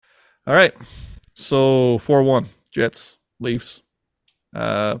All right. So 4-1, Jets, Leafs.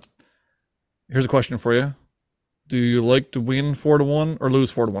 Here's a question for you. Do you like to win 4-1 or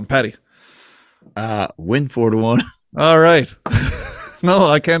lose 4-1? Paddy. Win 4-1. All right. No,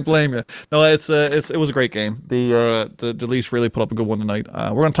 I can't blame you. No, it was a great game. The Leafs really put up a good one tonight.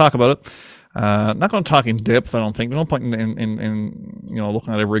 We're going to talk about it. Not going to talk in depth. I don't think. There's no point in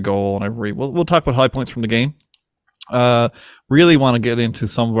looking at every goal and every. We'll talk about high points from the game. Really want to get into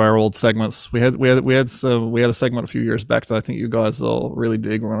some of our old segments. We had a segment a few years back that I think you guys will really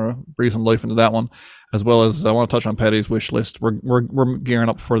dig. We're going to breathe some life into that one, as well as I want to touch on Paddy's wish list. We're gearing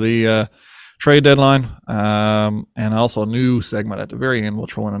up for the trade deadline, and also a new segment at the very end. We'll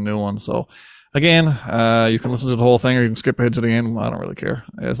throw in a new one. So again, you can listen to the whole thing or you can skip ahead to the end. I don't really care.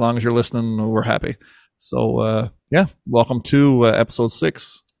 As long as you're listening, we're happy. So welcome to episode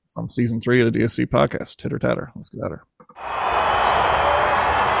 6 from season 3 of the DSC podcast. Titter tatter. Let's get at her.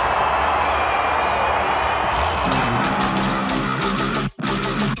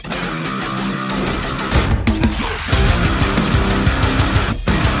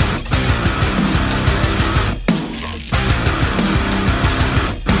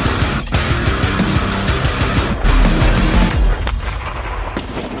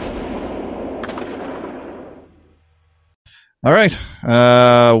 All right.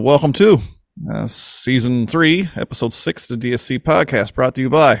 Welcome to season 3, episode 6 of the DSC podcast, brought to you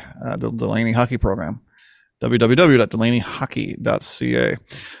by the Delaney Hockey Program, www.delaneyhockey.ca.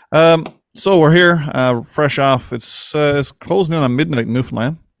 So we're here, fresh off. It's closing in on midnight in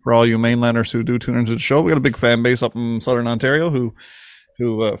Newfoundland for all you mainlanders who do tune into the show. We got a big fan base up in Southern Ontario who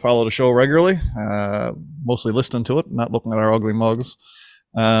follow the show regularly, mostly listening to it, not looking at our ugly mugs.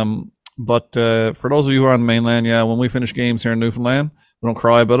 But for those of you who are on the mainland, when we finish games here in Newfoundland, we don't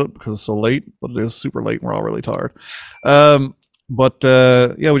cry about it because it's so late, but it is super late and we're all really tired.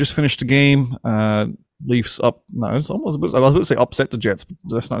 We just finished the game. Leafs up. No, it's almost. I was about to say upset the Jets, but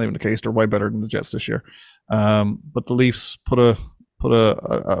that's not even the case. They're way better than the Jets this year. But the Leafs put a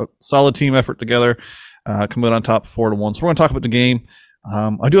solid team effort together, come out on top 4-1. So we're going to talk about the game.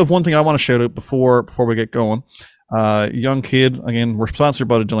 I do have one thing I want to shout out before we get going. Young kid, again, we're sponsored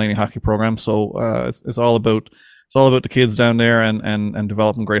by the Delaney Hockey Program, so it's all about the kids down there and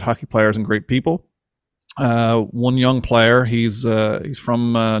developing great hockey players and great people. One young player, he's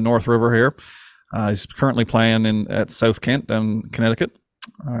from North River here. He's currently playing at South Kent in Connecticut.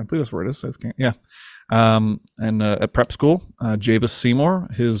 I believe that's where it is, South Kent. Yeah, and at prep school, Jabez Seymour.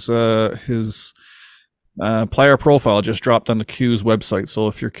 His player profile just dropped on the Q's website. So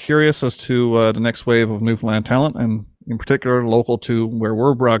if you're curious as to the next wave of Newfoundland talent, and in particular local to where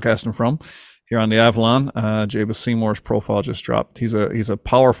we're broadcasting from here on the Avalon, Jabez Seymour's profile just dropped. He's a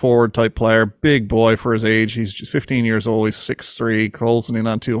power forward type player, big boy for his age. He's just 15 years old. He's 6'3", closing in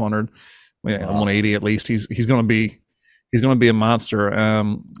on 200, 180 at least. He's going to be a monster.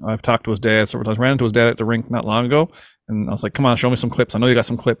 I've talked to his dad several times. Ran into his dad at the rink not long ago. And I was like, come on, show me some clips. I know you got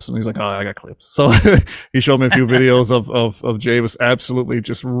some clips. And he's like, oh, I got clips. So he showed me a few videos of Jabez absolutely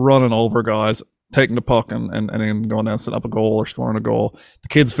just running over guys, taking the puck and then going down, setting up a goal or scoring a goal. The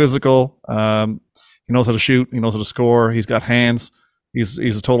kid's physical. He knows how to shoot. He knows how to score. He's got hands. He's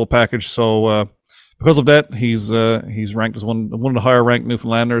a total package. So because of that, he's ranked as one of the higher ranked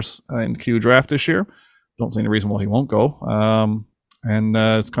Newfoundlanders in the Q draft this year. Don't see any reason why he won't go.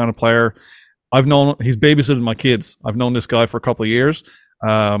 It's kind of player I've known. He's babysitted my kids. I've known this guy for a couple of years.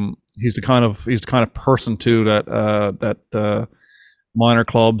 He's the kind of person too that minor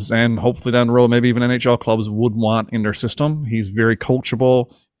clubs and hopefully down the road maybe even NHL clubs would want in their system. He's very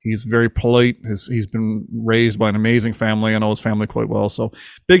coachable. He's very polite. He's been raised by an amazing family. I know his family quite well. So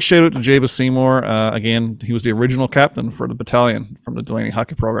big shout out to Jabez Seymour. Again, he was the original captain for the battalion from the Delaney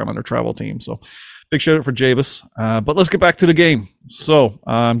Hockey Program on their travel team. So big shout out for Jabez. But let's get back to the game. So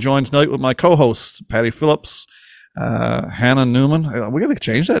I'm joined tonight with my co-hosts, Paddy Phillips, Hannah Newman. We got to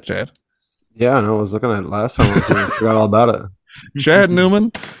change that, Chad. Yeah, I know. I was looking at it last time. I forgot all about it. Chad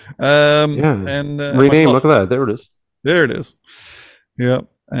Newman. And rename. Look at that. There it is. There it is. Yep.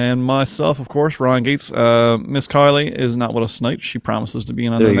 And myself, of course, Ryan Gates. Miss Kylie is not with us tonight. She promises to be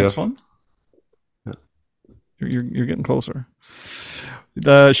in on the next one. Yeah. You're getting closer.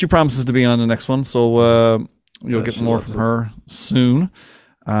 She promises to be on the next one, so you'll get more from her soon.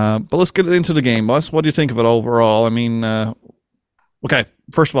 But let's get into the game, boss. What do you think of it overall? I mean, okay,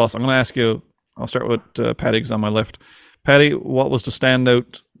 first of all, so I'm going to ask you, I'll start with Paddy because on my left. Paddy, what was the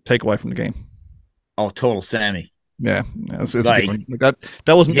standout takeaway from the game? Oh, total Sammy. Yeah, it's like,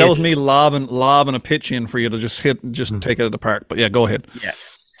 that was me lobbing a pitch in for you to just take it at the park. But yeah, go ahead. Yeah.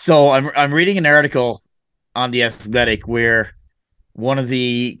 So I'm reading an article on The Athletic where one of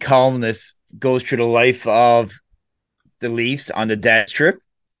the columnists goes through the life of the Leafs on the dad trip,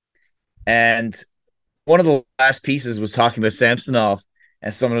 and one of the last pieces was talking about Samsonov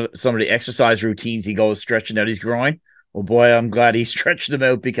and some of the exercise routines he goes stretching out his groin. Oh boy, I'm glad he stretched them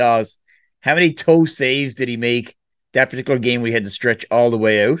out, because how many toe saves did he make that particular game? We had to stretch all the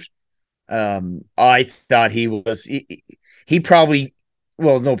way out. I thought he probably,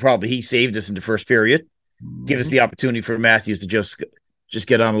 well, no, probably he saved us in the first period, give us the opportunity for Matthews to just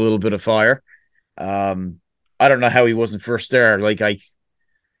get on a little bit of fire. I don't know how he wasn't first there. Beyond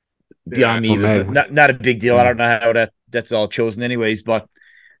me, it was not a big deal. I don't know how that's all chosen anyways, but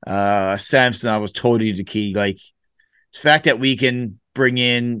Samson was totally the key. Like, the fact that we can bring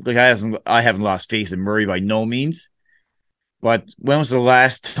in, like, I haven't lost faith in Murray by no means, but when was the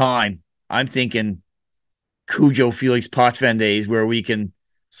last time, I'm thinking Cujo, Felix, Potvin days, where we can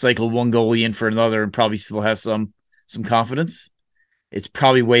cycle one goalie in for another and probably still have some confidence? It's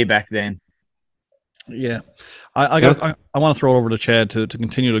probably way back then. Yeah, I want to throw it over to Chad to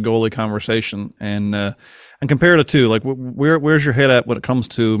continue the goalie conversation and compare the two. Like, where's your head at when it comes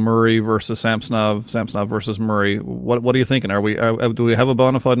to Murray versus Samsonov versus Murray? What are you thinking? Do we have a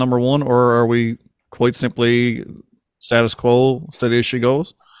bona fide number one, or are we quite simply status quo, steady as she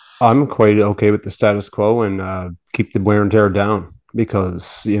goes? I'm quite okay with the status quo and keep the wear and tear down,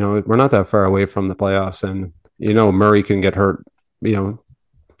 because we're not that far away from the playoffs, and Murray can get hurt.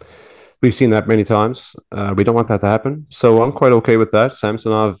 We've seen that many times. We don't want that to happen. So I'm quite okay with that.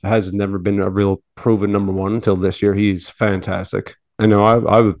 Samsonov has never been a real proven number one until this year. He's fantastic. I know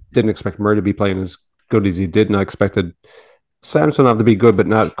I didn't expect Murray to be playing as good as he did, and I expected Samsonov to be good, but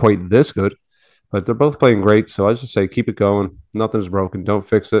not quite this good. But they're both playing great, so I just say keep it going. Nothing's broken. Don't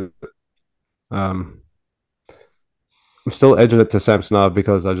fix it. I'm still edging it to Samsonov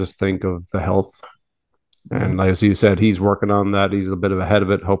because I just think of the health. And as you said, he's working on that. He's a bit of ahead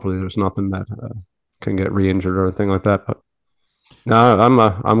of it. Hopefully there's nothing that can get re-injured or anything like that. But no,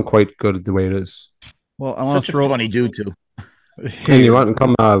 I'm quite good at the way it is. Well, I want to throw funny dude too. And you want to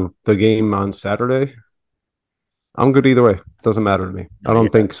come the game on Saturday? I'm good either way. Doesn't matter to me. I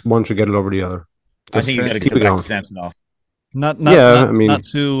don't think one should get it over the other. I think you got to get back to Samsonov. Not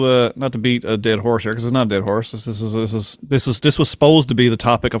to beat a dead horse here, because it's not a dead horse. This was supposed to be the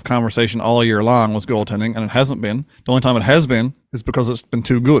topic of conversation all year long, was goaltending, and it hasn't been. The only time it has been is because it's been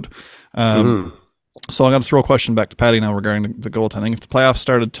too good. So I got to throw a question back to Paddy now regarding the goaltending. If the playoffs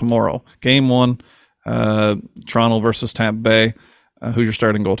started tomorrow, game one, Toronto versus Tampa Bay, who's your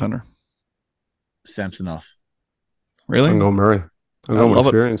starting goaltender? Samsonov. Really? I'm going Murray. I'm going with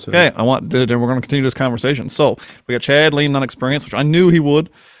experience. Okay, then we're going to continue this conversation. So we got Chad leaning on experience, which I knew he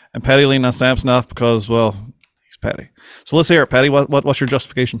would, and Paddy leaning on Samsonov because, well, he's Paddy. So let's hear it, Paddy. What's your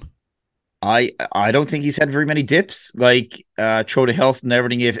justification? I don't think he's had very many dips, like throw to health and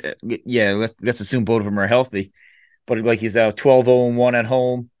everything. Let's assume both of them are healthy, but like he's 12-0-1 at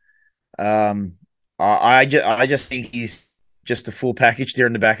home. I just think he's just a full package there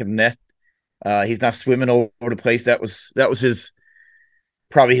in the back of the net. He's not swimming over the place. That was his.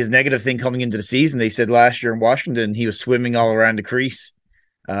 Probably his negative thing coming into the season. They said last year in Washington he was swimming all around the crease.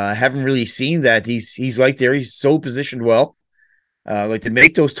 Haven't really seen that. He's like there. He's so positioned well. Like to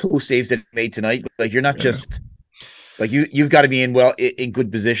make those toe saves that he made tonight. Like you're not just like you've got to be in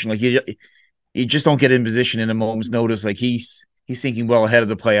good position. Like you just don't get in position in a moment's notice. Like he's thinking well ahead of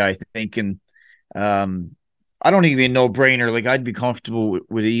the play, I think. And I don't think it'd be a no brainer. Like I'd be comfortable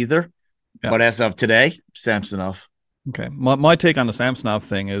with either. Yeah. But as of today, Samsonov. Okay. My take on the Samsonov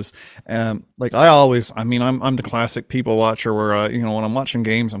thing is, I'm the classic people watcher where, when I'm watching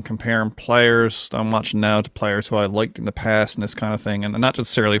games, I'm comparing players I'm watching now to players who I liked in the past and this kind of thing. And not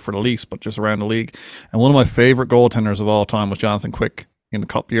necessarily for the Leafs, but just around the league. And one of my favorite goaltenders of all time was Jonathan Quick in the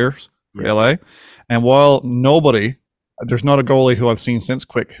Cup years for LA. And while there's not a goalie who I've seen since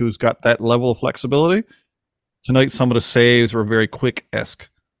Quick who's got that level of flexibility. Tonight, some of the saves were very Quick-esque.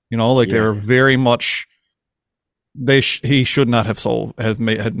 They were very much... he should not have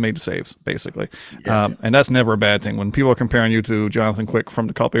made the saves, basically. And that's never a bad thing. When people are comparing you to Jonathan Quick from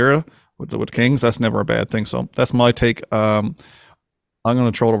the Cup era with Kings, that's never a bad thing. So that's my take. I'm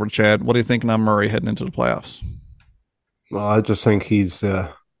going to throw it over to Chad. What are you thinking on Murray heading into the playoffs? Well, I just think he's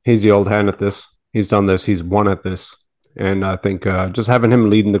the old hand at this. He's done this. He's won at this. And I think just having him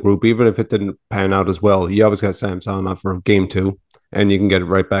leading the group, even if it didn't pan out as well, you always got Samsonov for game 2, and you can get it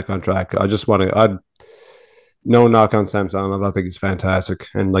right back on track. No knock on Samsonov. I think he's fantastic.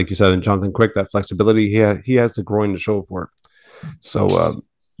 And like you said, in Jonathan Quick, that flexibility, he has the groin to show for it. So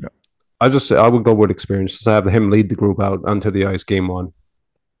I would go with experience. Just have him lead the group out onto the ice game 1.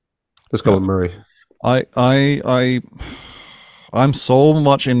 Let's go with Murray. I I'm so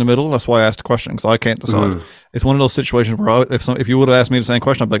much in the middle. That's why I asked the question, because I can't decide. It's one of those situations where if you would have asked me the same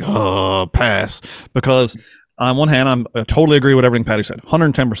question, I'd be like, oh, pass. Because on one hand, I totally agree with everything Paddy said.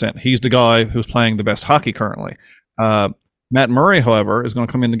 110%. He's the guy who's playing the best hockey currently. Matt Murray, however, is going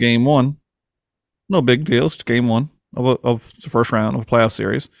to come into game one. No big deal. It's game one of the first round of a playoff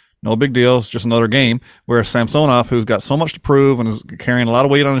series. No big deal. It's just another game. Whereas Samsonov, who's got so much to prove and is carrying a lot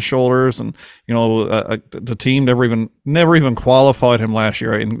of weight on his shoulders, and the team never even qualified him last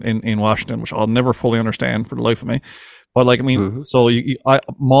year in Washington, which I'll never fully understand for the life of me. But so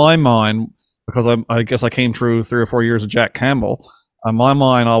my mind, because I guess I came through 3 or 4 years of Jack Campbell, my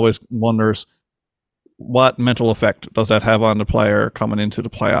mind always wonders, what mental effect does that have on the player coming into the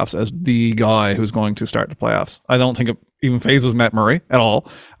playoffs as the guy who's going to start the playoffs? I don't think it even phases Matt Murray at all.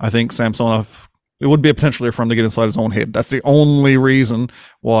 I think Samsonov, it would be a potentially for him to get inside his own head. That's the only reason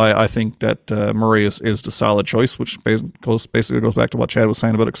why I think that Murray is the solid choice, which basically goes back to what Chad was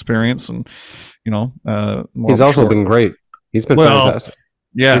saying about experience and he's also been great. He's been fantastic.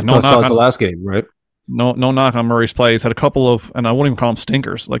 Yeah, he's no knock on the last game, right? No knock on Murray's play. He's had a couple of, and I wouldn't even call them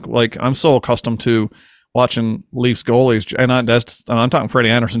stinkers. Like I'm so accustomed to watching Leafs goalies, and I'm talking Freddie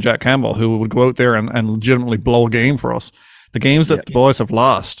Anderson, Jack Campbell, who would go out there and legitimately blow a game for us. The games that the boys have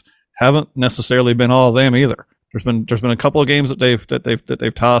lost haven't necessarily been all of them either. There's been a couple of games that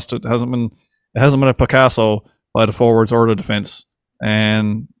they've tossed. It hasn't been a Picasso by the forwards or the defense,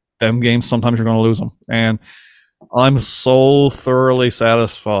 and them games sometimes you're going to lose them. And I'm so thoroughly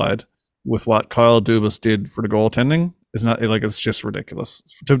satisfied with what Kyle Dubas did for the goaltending. It's just ridiculous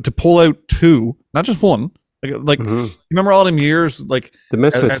to pull out 2, not just 1. You remember all them years, like the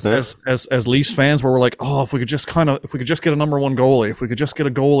misfits, as Leafs fans, where we're like, oh, if we could just get a number 1 goalie, if we could just get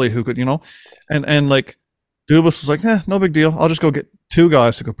a goalie who could, and like Dubas was like, no big deal. I'll just go get 2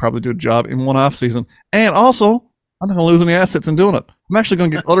 guys who could probably do a job in one off season, and also I'm not going to lose any assets in doing it. I'm actually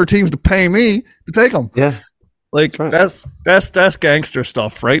going to get other teams to pay me to take them. Yeah. Like that's gangster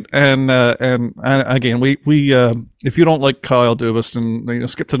stuff, right? And again, we if you don't like Kyle Dubas, then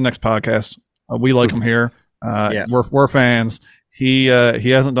skip to the next podcast. We like him here. We're fans. He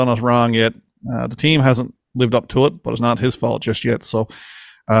hasn't done us wrong yet. The team hasn't lived up to it, but it's not his fault just yet. So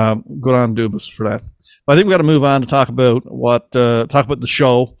good on Dubas for that. But I think we got to move on to talk about the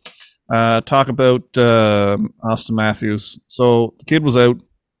show. Talk about Auston Matthews. So the kid was out.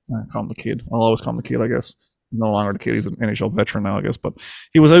 I call him the kid. I'll always call him the kid, I guess. No longer the kid. He's an NHL veteran now, I guess. But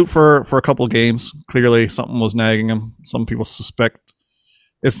he was out for a couple of games. Clearly, something was nagging him. Some people suspect.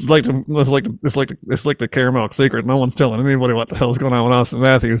 It's like the caramel secret. No one's telling anybody what the hell is going on with Auston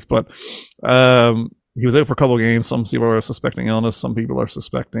Matthews. But he was out for a couple of games. Some people are suspecting illness. Some people are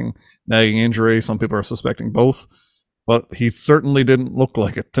suspecting nagging injury. Some people are suspecting both. But he certainly didn't look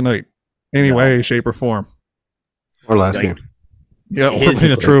like it tonight, any way, shape, or form. Or last game.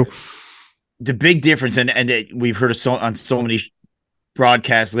 Yeah, true. The big difference, and we've heard on so many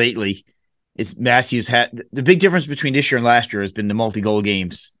broadcasts lately, is Matthews had the big difference between this year and last year has been the multi-goal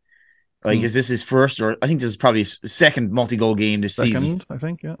games. Like, is this his first, or I think this is probably his second multi-goal game this season? I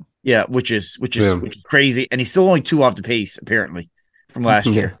think, yeah. Yeah, which is crazy, and he's still only 2 off the pace apparently from last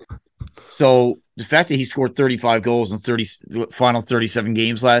year. So the fact that he scored 35 goals in final 37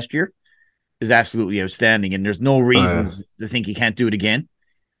 games last year is absolutely outstanding, and there's no reasons to think he can't do it again.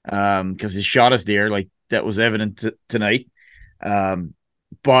 Because his shot is there, like that was evident tonight.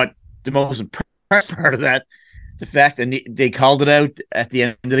 But the most impressive part of that, the fact that they called it out at the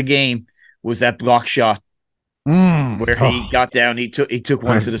end of the game, was that block shot where he got down, he took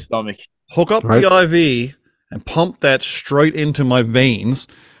one to the stomach. Hook up the IV and pump that straight into my veins.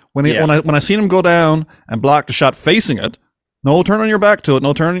 When I seen him go down and block the shot facing it, no turn on your back to it,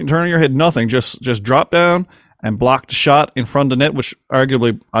 no turn on your head, nothing. Just drop down and blocked the shot in front of the net, which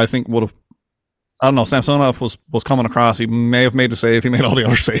arguably I think would have, I don't know, Samsonov was coming across. He may have made the save. He made all the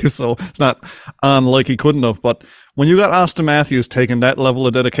other saves, so it's not on like he couldn't have. But when you got Auston Matthews taking that level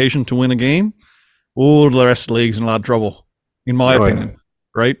of dedication to win a game, the rest of the league's in a lot of trouble, in my opinion,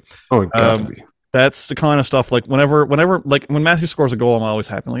 right? Oh, it got to be. That's the kind of stuff, like whenever like when Matthews scores a goal, I'm always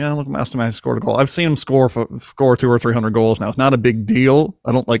happy. Like, look, Auston Matthews scored a goal. I've seen him score 200 or 300 goals now. It's not a big deal.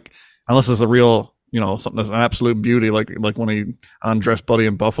 I don't like, unless it's a real, something that's an absolute beauty, like when he undressed Buddy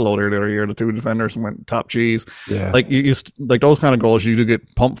in Buffalo there the other year, the 2 defenders and went top cheese. Yeah. Like you like those kind of goals you do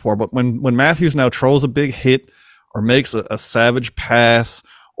get pumped for. But when Matthews now throws a big hit or makes a savage pass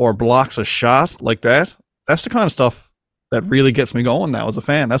or blocks a shot like that, that's the kind of stuff that really gets me going now as a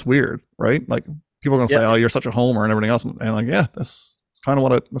fan. That's weird, right? Like people are gonna say, "Oh, you're such a homer" and everything else, and like, yeah, that's kind of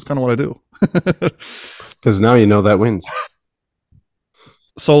what I do. Because now that wins.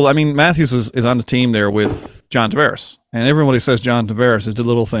 So I mean, Matthews is on the team there with John Tavares, And everybody says John Tavares is the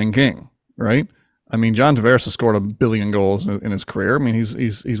little thing king, right? I mean, John Tavares has scored 1 billion goals in his career. I mean,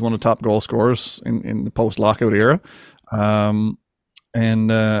 he's one of the top goal scorers in the post-lockout era. But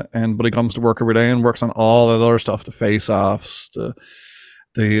he comes to work every day and works on all that other stuff, the face-offs,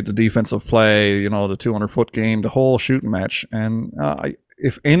 the defensive play, you know, the 200-foot game, the whole shooting match. And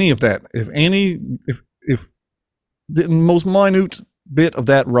if the most minute bit of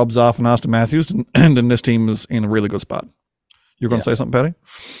that rubs off on Auston Matthews, then this team is in a really good spot. You're going to say something, Paddy?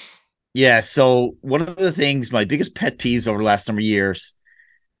 Yeah, so one of the things, my biggest pet peeves over the last number of years,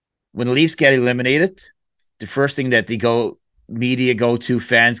 when the Leafs get eliminated, the first thing that media go to,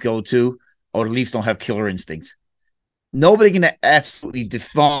 fans go to, the Leafs don't have killer instinct. Nobody can absolutely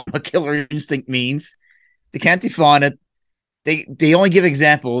define what killer instinct means. They can't define it. They only give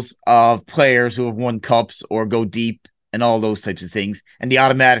examples of players who have won cups or go deep and all those types of things, and they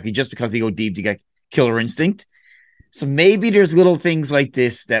automatically, just because they go deep, they get killer instinct. So maybe there's little things like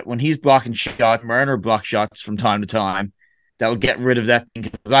this that when he's blocking shots, Marner block shots from time to time, that will get rid of that thing.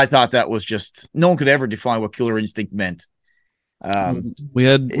 Because I thought that was just, no one could ever define what killer instinct meant. We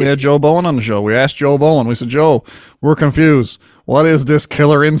had Joe Bowen on the show. We asked Joe Bowen. We said, Joe, we're confused. What is this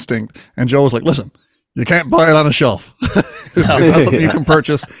killer instinct? And Joe was like, listen, you can't buy it on a shelf. It's not something you can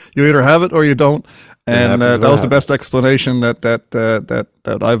purchase. You either have it or you don't. And that was the best explanation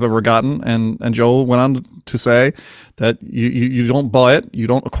that I've ever gotten. And Joe went on to say that you don't buy it, you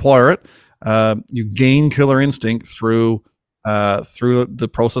don't acquire it. You gain killer instinct through the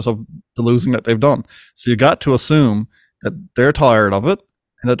process of the losing that they've done. So you got to assume that they're tired of it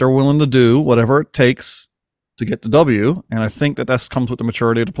and that they're willing to do whatever it takes to get the W. And I think that comes with the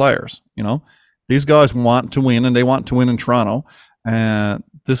maturity of the players. You know, these guys want to win, and they want to win in Toronto. And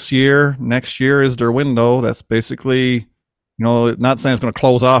this year, next year is their window. That's basically, you know, not saying it's going to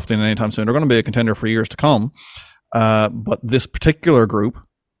close off anytime soon. They're going to be a contender for years to come. But this particular group,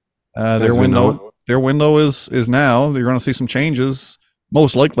 their window is now. You're going to see some changes,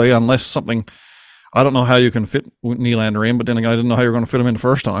 most likely, unless something. I don't know how you can fit Nylander in, but then again, I didn't know how you were going to fit him in the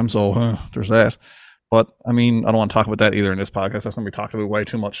first time. So there's that. But I mean, I don't want to talk about that either in this podcast. That's going to be talked about way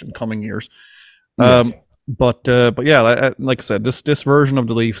too much in coming years. But yeah, like I said, this version of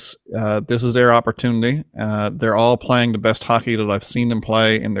the Leafs, this is their opportunity. They're all playing the best hockey that I've seen them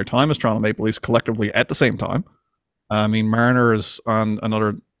play in their time as Toronto Maple Leafs collectively at the same time. I mean, Marner is on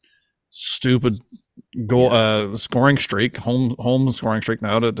another stupid goal scoring streak, home scoring streak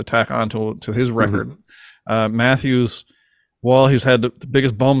now to tack on to his record. Matthews, well, he's had the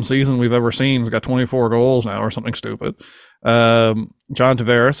biggest bum season we've ever seen. He's got 24 goals now or something stupid. John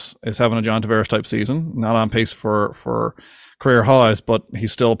Tavares is having a John Tavares type season, not on pace for career highs, but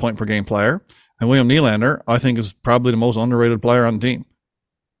he's still a point per game player. And William Nylander, I think, is probably the most underrated player on the team.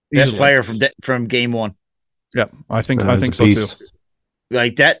 Best player from game one. Yeah, I think so too.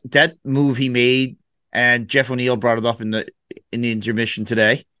 Like that move he made, and Jeff O'Neill brought it up in the intermission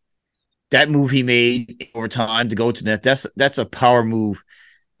today. That move he made over time to go to net, that's a power move.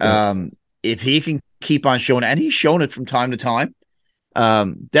 Yeah. If he can keep on showing it, and he's shown it from time to time,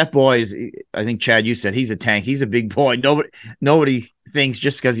 that boy is, I think, Chad, you said, he's a tank. He's a big boy. Nobody thinks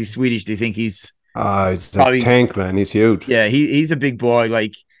just because he's Swedish, they think he's probably a tank, man. He's huge. Yeah, he's a big boy.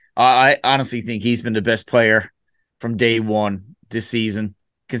 Like, I honestly think he's been the best player from day one this season.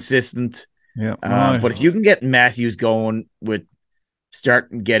 Consistent. Yeah. But if you can get Matthews going with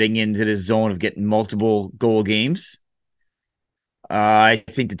getting into this zone of getting multiple goal games, I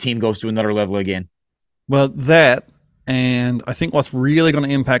think the team goes to another level again. Well, that, and I think what's really going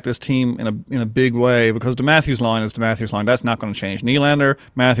to impact this team in a big way, because the Matthews line is the Matthews line. That's not going to change. Nylander,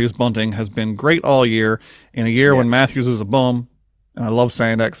 Matthews, Bunting has been great all year. In a year when Matthews is a bum, and I love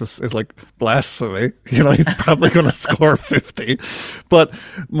saying that because it's like blasphemy. You know, he's probably going to score 50. But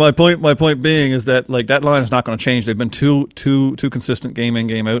my point being is that, like, that line is not going to change. They've been too consistent game in,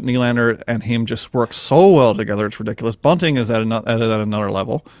 game out. Nylander and him just work so well together. It's ridiculous. Bunting is at another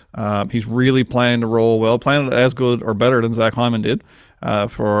level. He's really playing the role well, playing it as good or better than Zach Hyman did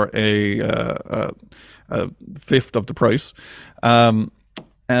for a fifth of the price.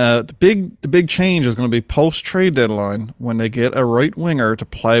 The big change is going to be post-trade deadline when they get a right winger to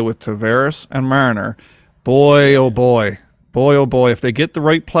play with Tavares and Marner. Boy, oh boy, if they get the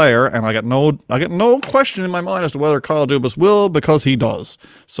right player, and I get no question in my mind as to whether Kyle Dubas will, because he does.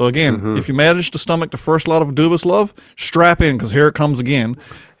 So again, if you manage to stomach the first lot of Dubas love, strap in, because here it comes again.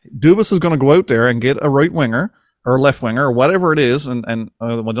 Dubas is going to go out there and get a right winger or left winger or whatever it is, and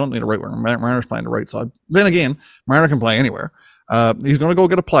we don't need a right winger. Marner's playing the right side. Then again, Marner can play anywhere. He's going to go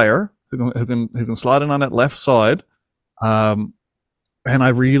get a player who can slide in on that left side, and I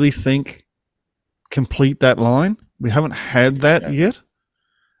really think complete that line. We haven't had that yet.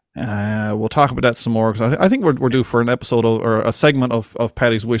 We'll talk about that some more because I think we're due for an episode or a segment of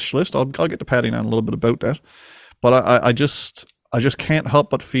Paddy's wish list. I'll get to Paddy now in a little bit about that, but I just can't help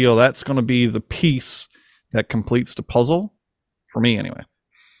but feel that's going to be the piece that completes the puzzle for me anyway.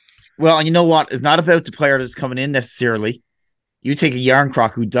 Well, and you know what? It's not about the player that's coming in necessarily. You take a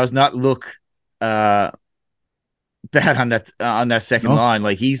Yarncroc who does not look bad on that second line.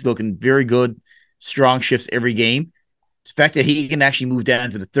 Like, he's looking very good, strong shifts every game. The fact that he can actually move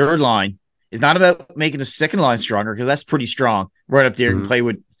down to the third line is not about making the second line stronger, because that's pretty strong right up there. And play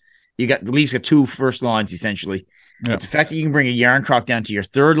with, you got the Leafs got 2 first lines essentially. Yeah. But the fact that you can bring a Yarncroc down to your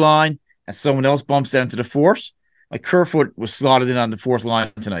third line and someone else bumps down to the fourth, like Kerfoot was slotted in on the fourth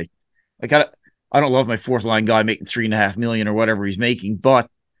line tonight. Like, I don't love my fourth line guy making $3.5 million or whatever he's making, but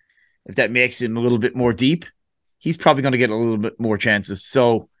if that makes him a little bit more deep, he's probably going to get a little bit more chances.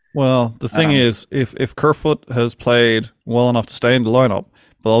 So, well, the thing is, if Kerfoot has played well enough to stay in the lineup,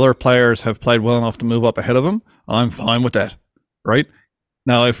 but other players have played well enough to move up ahead of him, I'm fine with that, right?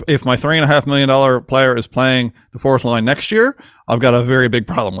 Now, if my $3.5 million player is playing the fourth line next year, I've got a very big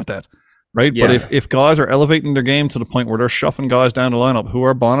problem with that, right? Yeah. But if guys are elevating their game to the point where they're shuffling guys down the lineup who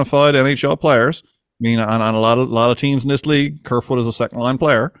are bona fide NHL players, I mean, on a lot of teams in this league, Kerfoot is a second line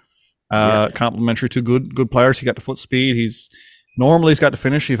player, complementary to good players. He got the foot speed. He's got the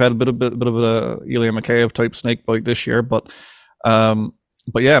finish. He's had a bit of a Ilya Mikheyev type snake bite this year, but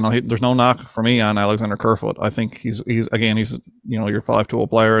yeah, no, there's no knock for me on Alexander Kerfoot. I think he's your 5-tool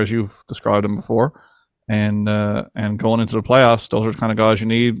player as you've described him before, and going into the playoffs, those are the kind of guys you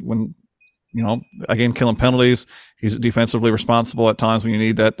need when, again, killing penalties. He's defensively responsible at times when you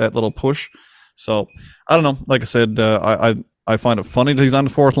need that little push. So I don't know. Like I said, I find it funny that he's on the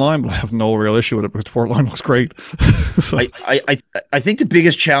fourth line, but I have no real issue with it because the fourth line looks great. So. I think the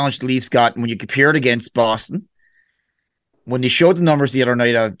biggest challenge the Leafs got when you compare it against Boston, when they showed the numbers the other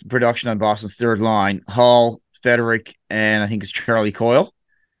night of production on Boston's third line, Hall, Federic, and I think it's Charlie Coyle,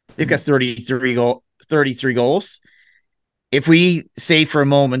 they've got 33 goals. If we say for a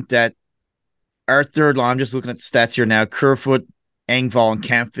moment that our third line, I'm just looking at the stats here now, Kerfoot, Engvall, and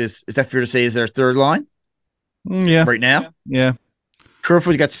Kempf, is that fair to say is their third line? Yeah. Right now? Yeah.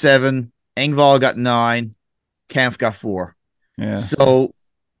 Kerfoot got 7, Engvall got 9, Kempf got 4. Yeah. So,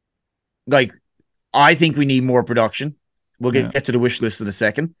 like, I think we need more production. We'll get to the wish list in a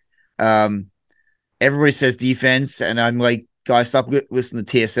second. Everybody says defense, and I'm like, guys, stop listening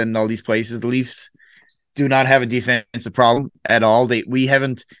to TSN and all these places. The Leafs do not have a defensive problem at all. They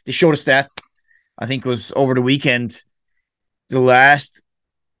showed a stat, I think it was over the weekend, the last,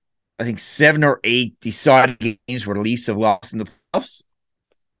 I think 7 or 8 decided games where the Leafs have lost in the playoffs.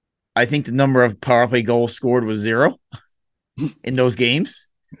 I think the number of power play goals scored was 0 in those games.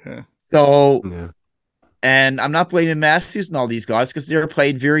 Yeah. So, and I'm not blaming Matthews and all these guys because they're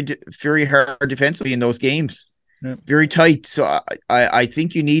played very, very hard defensively in those games. Yeah. Very tight. So I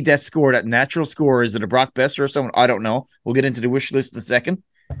think you need that score, that natural score. Is it a Brock Besser or someone? I don't know. We'll get into the wish list in a second.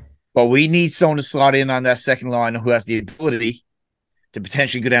 But we need someone to slot in on that second line who has the ability to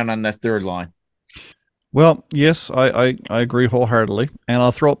potentially go down on that third line. Well, yes, I agree wholeheartedly. And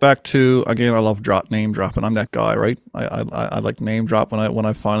I'll throw it back to, again, I love name dropping. I'm that guy, right? I like name drop when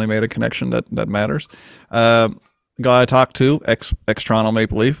I finally made a connection that matters. Guy I talked to, ex-Toronto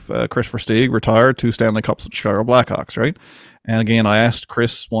Maple Leaf, Chris Versteeg, retired, 2 Stanley Cups with Chicago Blackhawks, right? And again, I asked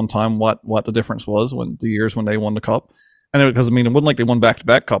Chris one time what the difference was when the years when they won the cup. And because, it wasn't like they won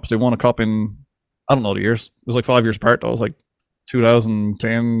back-to-back cups. They won a cup in, I don't know the years. It was like 5 years apart, though. It was like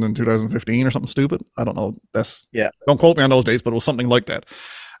 2010 and 2015 or something stupid. I don't know. Don't quote me on those dates, but it was something like that.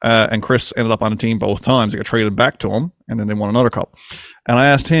 And Chris ended up on the team both times. He got traded back to him, and then they won another cup. And I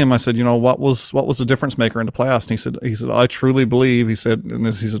asked him, I said, what was the difference maker in the playoffs? And he said, I truly believe, he said, and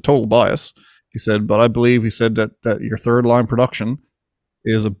he's a total bias. He said, but I believe, he said that your third line production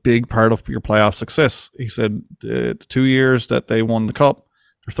is a big part of your playoff success. He said the 2 years that they won the cup,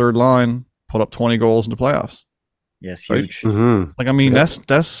 their third line put up 20 goals in the playoffs. Yes, huge. Right? Mm-hmm. Like,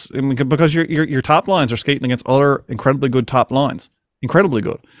 that's because your top lines are skating against other incredibly good top lines. Incredibly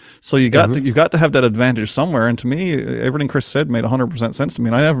good. So you got to have that advantage somewhere. And to me, everything Chris said made 100% sense to me.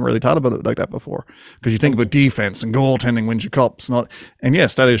 And I haven't really thought about it like that before. Because you think about defense and goaltending wins you cups. And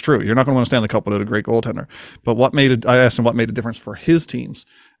yes, that is true. You're not going to win a Stanley Cup without a great goaltender. But I asked him what made a difference for his teams.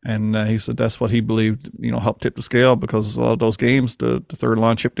 And he said that's what he believed, helped tip the scale, because a lot of those games, the third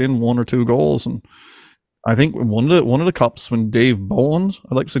line chipped in 1 or 2 goals. And I think one of the cups when Dave Bolland,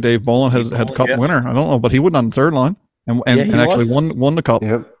 I'd like to say Dave Bolland had the cup winner. I don't know, but he wasn't on the third line. And actually won the cup,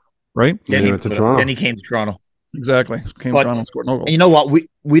 right? Then he came to Toronto. Exactly. Came to Toronto and scored no goals. You know what?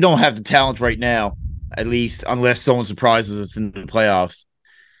 We don't have the talent right now at least unless someone surprises us in the playoffs.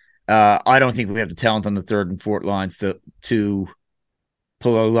 I don't think we have the talent on the third and fourth lines to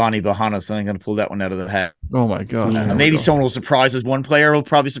pull a Lonny Bohonos. I'm going to pull that one out of the hat. Oh my god! Maybe someone will surprise us. One player will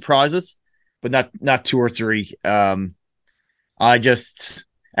probably surprise us, but not two or three. And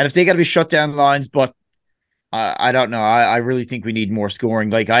if they got to be shut down lines, but I don't know. I really think we need more scoring.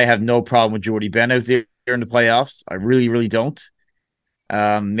 Like, I have no problem with Jordy Ben out there in the playoffs. I really, really don't.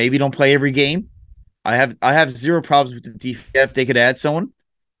 Maybe don't play every game. I have zero problems with the defense. If they could add someone,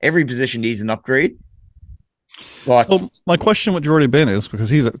 every position needs an upgrade. But so my question with Jordy Ben is,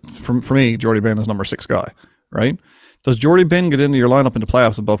 because for me, Jordy Ben is number 6 guy, right? Does Jordy Ben get into your lineup in the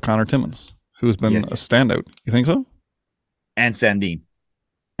playoffs above Connor Timmins, who's been a standout? You think so? And Sandin.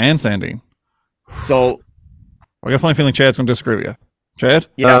 So I got a funny feeling Chad's going to disagree with you. Chad?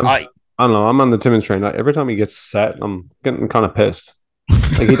 Yeah, I don't know. I'm on the Timmins train. Every time he gets set, I'm getting kind of pissed.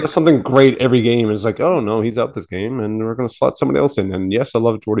 Like, he does something great every game, and it's like, oh no, he's out this game, and we're going to slot somebody else in. And yes, I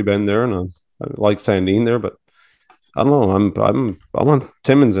love Jordy Ben there, and I like Sandin there, but I don't know. I want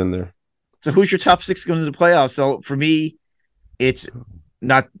Timmins in there. So who's your top 6 going to the playoffs? So for me, it's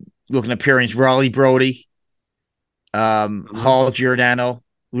not looking at pairings. Raleigh Brody, Hall Giordano,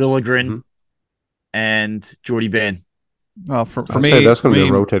 Liljegren, and Jordy Ben. For me, that's going to be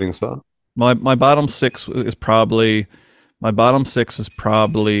a rotating spot. My bottom 6 is probably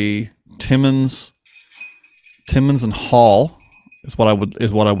Timmins and Hall is what I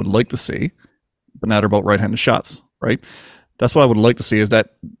would like to see, but now they're both right-handed shots, right? That's what I would like to see, is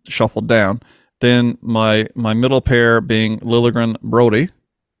that shuffled down. Then my middle pair being Liljegren Brody,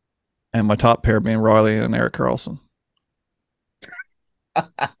 and my top pair being Riley and Erik Karlsson. I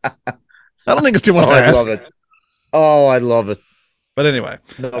don't think it's too much to ask. I love it. Oh, I love it. But anyway,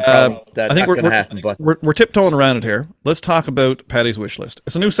 no problem. I think we're tiptoeing around it here. Let's talk about Paddy's wish list.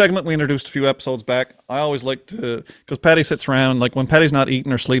 It's a new segment we introduced a few episodes back. I always like to, because Paddy sits around, like when Paddy's not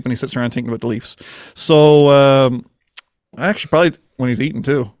eating or sleeping, he sits around thinking about the Leafs. So actually, probably when he's eating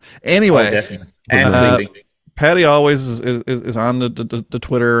too. Anyway, definitely. And sleeping. Paddy always is on the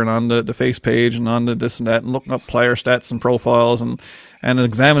Twitter and on the face page and on the this and that, and looking up player stats and profiles and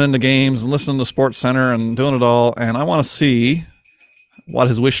examining the games and listening to Sports Center and doing it all. And I want to see what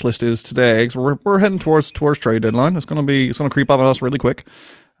his wish list is today, because we're heading towards trade deadline. It's going to creep up on us really quick.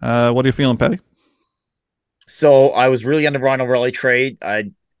 What are you feeling, Paddy? So I was really on the Ryan O'Reilly train,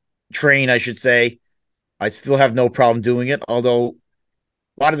 I should say. I still have no problem doing it, although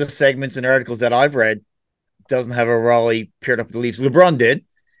a lot of the segments and articles that I've read doesn't have O'Reilly paired up with the Leafs. LeBron did,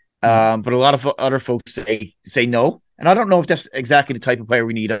 but a lot of other folks say no, and I don't know if that's exactly the type of player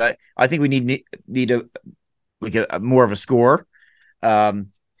we need. I think we need a more of a scorer.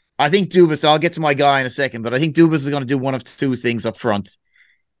 I think Dubas, I'll get to my guy in a second, but I think Dubas is going to do one of two things up front.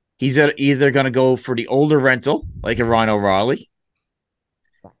 He's either going to go for the older rental, like a Ryan O'Reilly,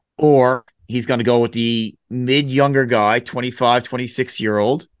 or he's going to go with the mid-younger guy, 25,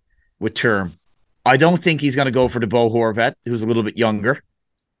 26-year-old, with term. I don't think he's going to go for the Bo Horvat, who's a little bit younger,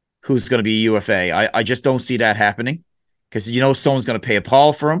 who's going to be a UFA. I just don't see that happening, because someone's going to pay a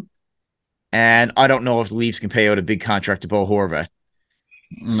Paul for him, and I don't know if the Leafs can pay out a big contract to Bo Horvat.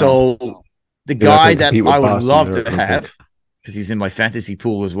 No. So the guy that I would love to have, because he's in my fantasy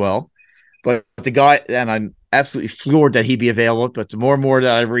pool as well, but the guy, and I'm absolutely floored that he'd be available, but the more and more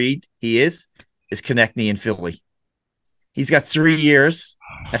that I read he is Konechny in Philly. He's got 3 years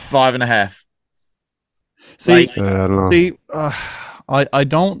at 5.5. I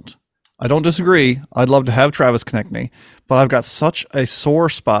don't disagree. I'd love to have Travis Konechny, but I've got such a sore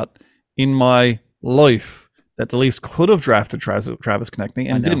spot in my life that the Leafs could have drafted Travis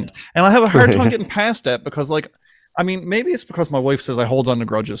Konechny and didn't. And I have a hard time getting past that, because maybe it's because my wife says I hold on to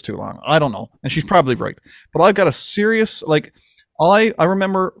grudges too long. I don't know. And she's probably right. But I've got a serious, I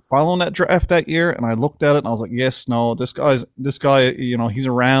remember following that draft that year, and I looked at it and I was like, yes, no, this guy, he's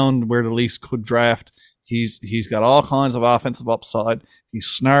around where the Leafs could draft. He's got all kinds of offensive upside. He's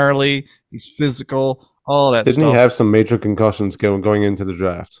snarly. He's physical. All that stuff. Didn't he have some major concussions going into the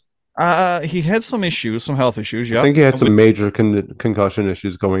draft? He had some issues, some health issues. Yeah, I think he had some major concussion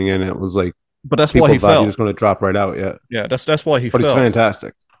issues going in. It was like, but that's why he fell. He was going to drop right out. Yeah, that's why he fell. But he's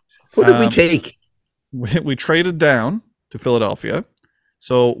fantastic. Who did we take? We traded down to Philadelphia.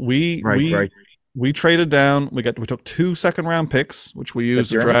 So we traded down. We took 2 second-round picks, which we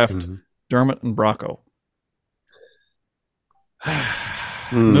used to draft Dermott and Bracco.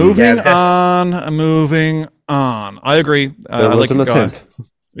 Moving on. I agree. I like your guys.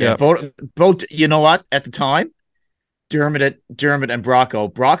 Yeah, both. You know what? At the time, Dermott and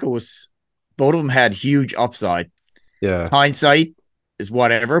Bracco was, both of them had huge upside. Yeah. Hindsight, is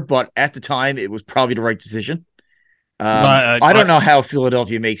whatever, but at the time, it was probably the right decision. I don't know how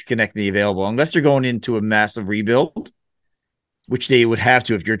Philadelphia makes Konechny available unless they're going into a massive rebuild, which they would have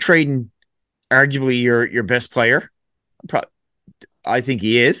to if you're trading arguably your best player. I think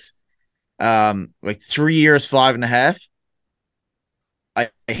he is. Like 3 years, 5.5. I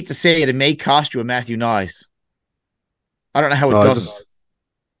hate to say it, it may cost you a Matthew Knies. I don't know how it doesn't.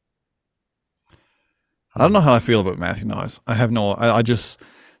 I don't know how I feel about Matthew Knies. I have no. I just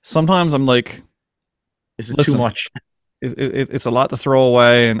sometimes I'm like, is it too much? It's a lot to throw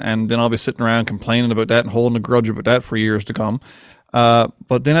away, and then I'll be sitting around complaining about that and holding a grudge about that for years to come.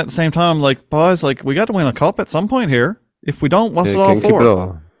 But then at the same time, like, boys, like, we got to win a cup at some point here. If we don't, what's it all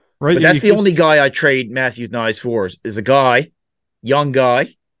for? Right? But that's the only guy I trade Matthew Knies for is a guy, young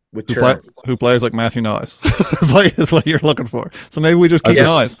guy with who plays like Matthew Knies. That's what you're looking for. So maybe we just keep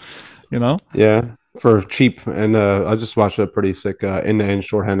Knies, you know? Yeah, for cheap. And I just watched a pretty sick end-to-end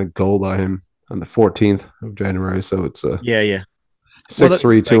shorthanded goal by him on the 14th of January. So it's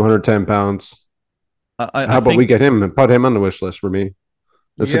 6'3", 210 pounds. How about we get him and put him on the wish list for me?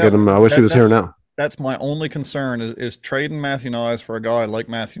 Just to get him. I wish he was here now. That's my only concern is trading Matthew Knies for a guy like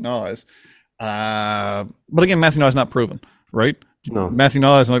Matthew Knies. But again, Matthew Knies is not proven, right? No. Matthew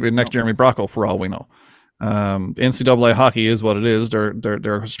Knies might be the next Jeremy Bracco for all we know. NCAA hockey is what it is. There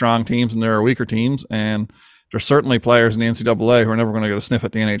are strong teams and there are weaker teams, and there's certainly players in the NCAA who are never going to get a sniff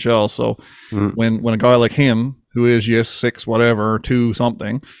at the NHL. So when a guy like him, who is 6 whatever, 2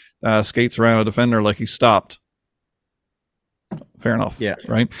 something, skates around a defender like he stopped, fair enough. Yeah.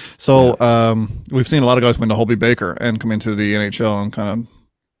 Right. So we've seen a lot of guys win the Hobie Baker and come into the NHL and kind of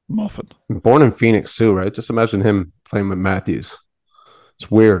muff it. Born in Phoenix too, right? Just imagine him playing with Matthews. It's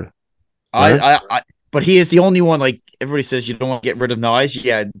weird. Right? But he is the only one. Like everybody says, you don't want to get rid of Knies.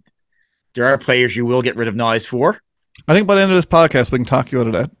 Yeah, there are players you will get rid of Knies for. I think by the end of this podcast we can talk you out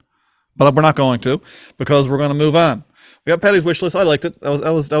of that, but we're not going to because we're going to move on. We got Paddy's wish list. I liked it. That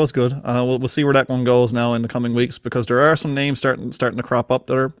was good. We'll see where that one goes now in the coming weeks because there are some names starting to crop up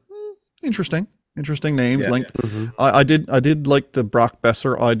that are interesting names linked. Mm-hmm. I did like the Brock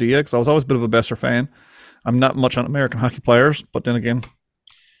Besser idea because I was always a bit of a Besser fan. I'm not much on American hockey players, but then again,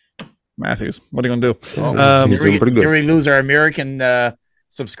 Matthews. What are you going to do? Did we lose our American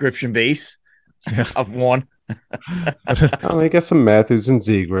subscription base of one? I guess some Matthews and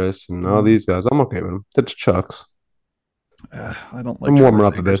Zegras and all these guys. I'm okay with them. That's Chucks. I don't like. I'm warming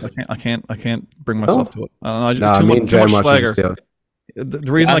up a bit. I can't bring myself to it. I don't know. Too much swagger.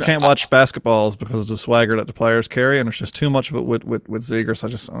 The reason I can't watch basketball is because of the swagger that the players carry, and there's just too much of it with Zegras. I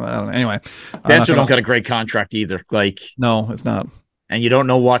don't know. Anyway, Besser don't got a great contract either. Like, no, it's not. And you don't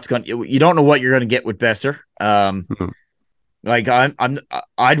know what you're going to get with Besser. Like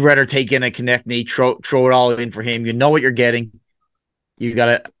I'd rather take in a Konechny, throw it all in for him. You know what you're getting. You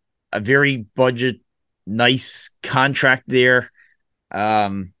got a very nice contract there.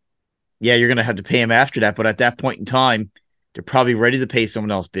 You're going to have to pay him after that. But at that point in time, they're probably ready to pay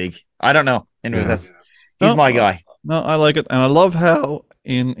someone else big. I don't know. Anyways, he's my guy. No, I like it. And I love how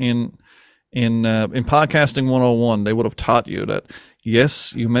in podcasting 101, they would have taught you that,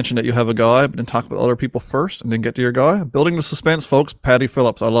 yes, you mentioned that you have a guy, but then talk about other people first and then get to your guy. Building the suspense, folks. Paddy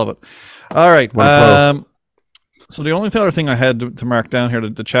Phillips. I love it. All right. So the only other thing I had to mark down here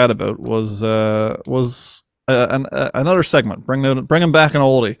to chat about was another segment. Bring him back an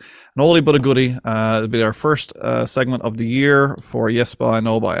oldie but a goodie. It'll be our first segment of the year for Yes By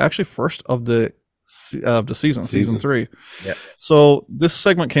No By. Actually, first of the season 3. Yeah. So this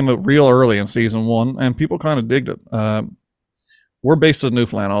segment came out real early in season 1, and people kind of digged it. We're based in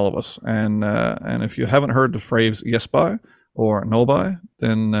Newfoundland, all of us, and if you haven't heard the phrase Yes By or No By,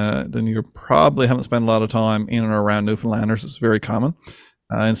 then you probably haven't spent a lot of time in and around Newfoundlanders. It's very common.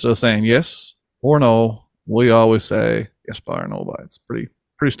 Instead of saying yes or no, we always say Yes By or No By. It's pretty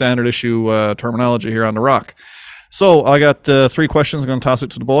standard issue terminology here on the Rock. So I got 3 questions. I'm going to toss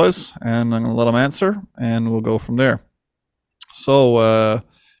it to the boys, and I'm going to let them answer, and we'll go from there. So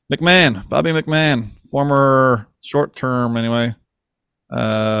McMahon, Bobby McMahon, former short-term anyway,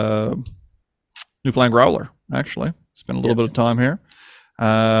 Newfoundland Growler, actually. Spent a little bit of time here.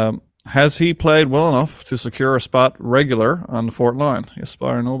 Has he played well enough to secure a spot regular on the Fort line? Yes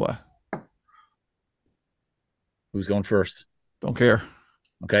By or No By? Who's going first? Don't care.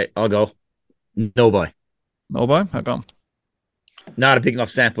 Okay, I'll go. No By. No By? How come? Not a big enough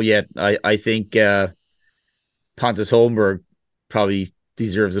sample yet. I think Pontus Holmberg probably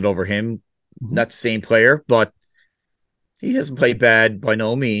deserves it over him. Mm-hmm. Not the same player, but he hasn't played bad by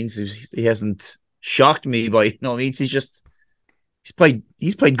no means. He hasn't shocked me by no means. He's played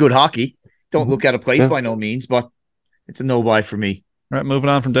good hockey. Don't look out of place by no means, but it's a No By for me. Right, moving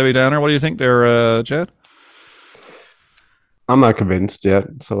on from Debbie Downer. What do you think there, Jed? I'm not convinced yet,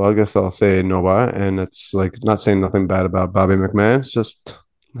 so I guess I'll say Noah. And it's like not saying nothing bad about Bobby McMahon. It's just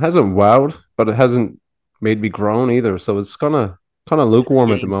hasn't wowed, but it hasn't made me groan either. So it's kind of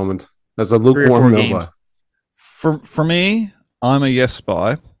lukewarm at the moment. There's a lukewarm Noah. For me, I'm a yes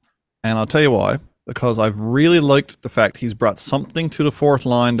spy, and I'll tell you why. Because I've really liked the fact he's brought something to the fourth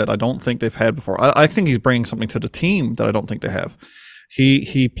line that I don't think they've had before. I think he's bringing something to the team that I don't think they have.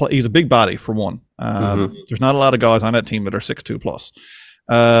 He's a big body for one. There's not a lot of guys on that team that are 6'2 plus.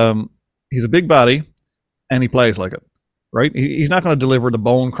 He's a big body, and he plays like it. Right? He's not going to deliver the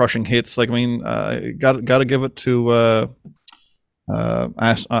bone crushing hits. Like, I mean, got to give it to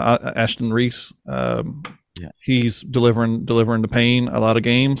Ashton Reese. He's delivering the pain a lot of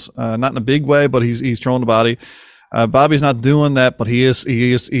games. Not in a big way, but he's throwing the body. Bobby's not doing that, but he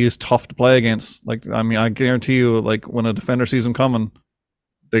is tough to play against. Like, I mean, I guarantee you, like when a defender sees him coming,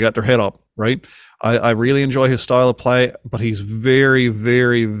 they got their head up, right? I really enjoy his style of play, but he's very,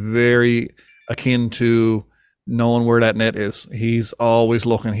 very, very akin to knowing where that net is. He's always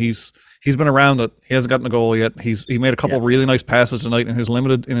looking. He's been around it. He hasn't gotten a goal yet. He made a couple of really nice passes tonight in his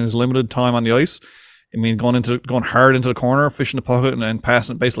limited time on the ice. I mean, going hard into the corner, fishing the pocket, and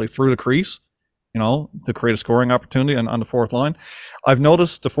passing it basically through the crease, to create a scoring opportunity on the fourth line. I've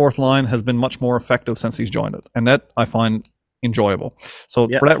noticed the fourth line has been much more effective since he's joined it, and that I find enjoyable. So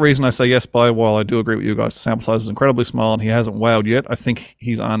for that reason, I say yes, while I do agree with you guys, the sample size is incredibly small, and he hasn't wowed yet. I think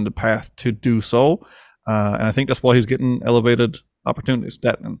he's on the path to do so, and I think that's why he's getting elevated opportunities.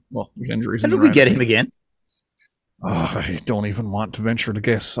 That and, well, there's injuries. How did we get him again? Oh, I don't even want to venture to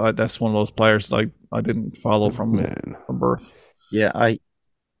guess. That's one of those players that I didn't follow from birth. Yeah, I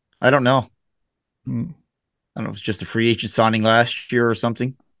don't know. I don't know if it's just a free agent signing last year or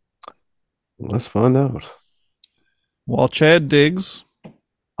something. Let's find out. While Chad digs,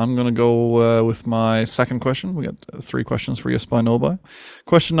 I'm going to go with my second question. We got 3 questions for Yes By No By.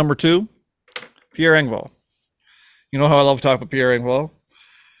 Question number 2, Pierre Engvall. You know how I love to talk about Pierre Engvall.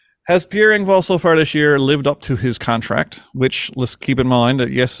 Has Pierre Engvall so far this year lived up to his contract, which, let's keep in mind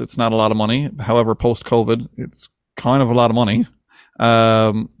that, yes, it's not a lot of money. However, post-COVID, it's kind of a lot of money.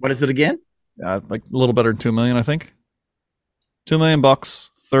 What is it again? Like a little better than 2 million, I think. $2 million,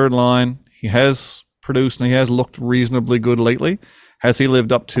 third line. He has produced and he has looked reasonably good lately. Has he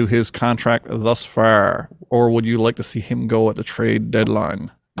lived up to his contract thus far, or would you like to see him go at the trade deadline?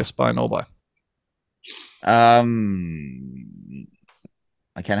 Yes by, no by.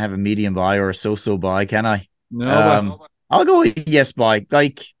 I can't have a medium buy or a so-so buy, can I? No. I'll go with yes buy.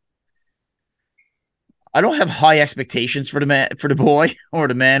 Like, I don't have high expectations for the boy or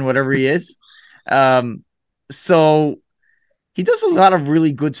the man, whatever he is. So he does a lot of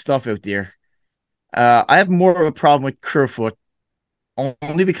really good stuff out there. I have more of a problem with Kerfoot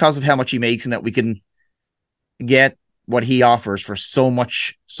only because of how much he makes and that we can get what he offers for so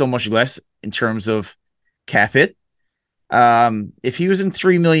much less in terms of cap hit. If he was in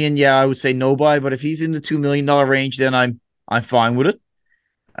 $3 million, I would say no buy, but if he's in the $2 million range, then I'm fine with it.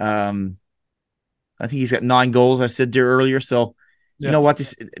 I think he's got 9 goals, I said there earlier. So, you know what?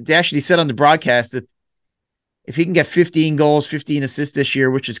 They actually said on the broadcast that if he can get 15 goals, 15 assists this year,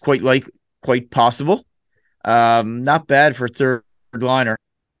 which is quite possible, not bad for a third liner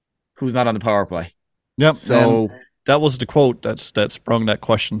who's not on the power play. Yep. So that was the quote that sprung that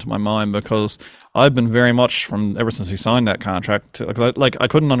question to my mind, because I've been very much from ever since he signed that contract. I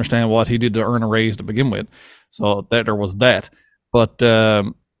couldn't understand what he did to earn a raise to begin with. So there was that. But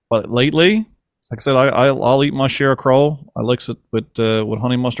lately, like I said, I'll eat my share of crow. I like it with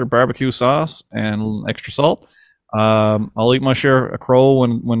honey mustard barbecue sauce and extra salt. I'll eat my share of crow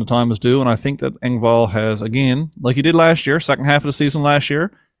when the time is due. And I think that Engvall has, again, like he did last year, second half of the season last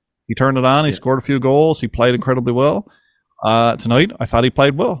year, he turned it on. He scored a few goals. He played incredibly well. Tonight, I thought he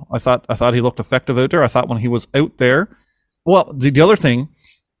played well. I thought he looked effective out there. I thought when he was out there, well, the other thing,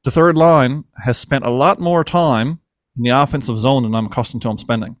 the third line has spent a lot more time in the offensive zone than I'm accustomed to him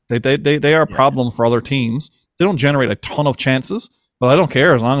spending. They are a problem for other teams. They don't generate a ton of chances, but I don't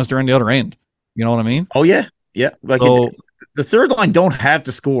care as long as they're in the other end. You know what I mean? Oh yeah. Yeah. Like the third line don't have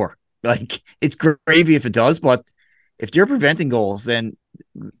to score. Like, it's gravy if it does, but if they're preventing goals, then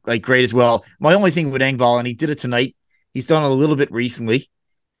like great as well. My only thing with Engvall, and he did it tonight, he's done a little bit recently,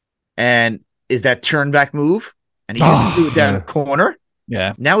 and is that turn back move. And he used to do it down the corner.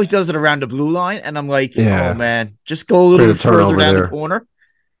 Yeah. Now he does it around the blue line, and I'm like, oh man, just go a little bit further down the corner,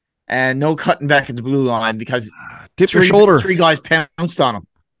 and no cutting back at the blue line, because dip your shoulder. 3 guys pounced on him.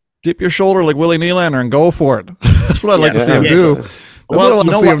 Dip your shoulder like Willie Nylander and go for it. That's what I'd like to see him do. That's what I want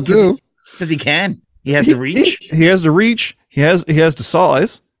to see him do. Because he can. He has the reach. He has the reach. has the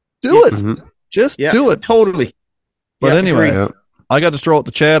size. Do it. Mm-hmm. Just do it. Totally. But anyway, agree. I got to throw out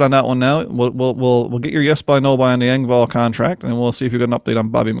the chat on that one now. We'll get your yes by no by on the Engvall contract, and we'll see if you got an update on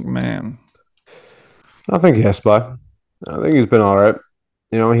Bobby McMahon. I think yes by. I think he's been all right.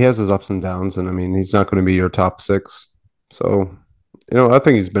 You know, he has his ups and downs, and I mean, he's not going to be your top 6. So, you know, I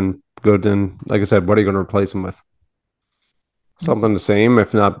think he's been good. And like I said, what are you going to replace him with? Something the same,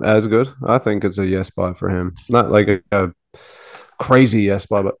 if not as good. I think it's a yes by for him. Not like a crazy yes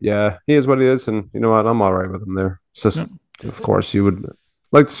by, but yeah, he is what he is. And you know what? I'm all right with him there. It's just, of course, you would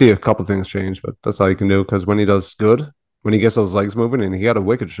like to see a couple things change, but that's all you can do because when he does good, when he gets those legs moving, and he got a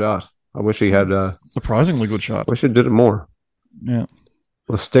wicked shot. I wish he had a surprisingly good shot. Wish he did it more. Yeah.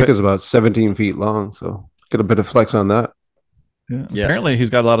 The stick is about 17 feet long, so get a bit of flex on that. Yeah. Apparently, he's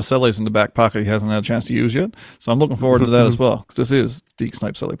got a lot of sillies in the back pocket he hasn't had a chance to use yet. So I'm looking forward to that as well, because this is Deke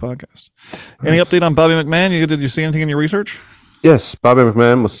Snipe Silly Podcast. Any update on Bobby McMahon? Did you see anything in your research? Yes, Bobby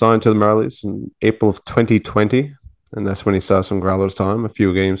McMahon was signed to the Marlies in April of 2020, and that's when he saw some Growlers time, a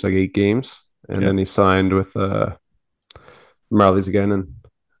few games, like 8 games, and then he signed with Marlies again,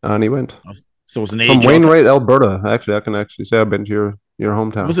 and he went. So it was an from AHL Wainwright, Alberta. Actually, I can actually say I've been to your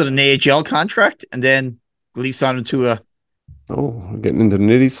hometown. Was it an AHL contract? And then Leafs signed him to a. Oh, getting into the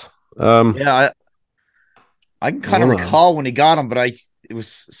nitties. I can kind of recall when he got him, but it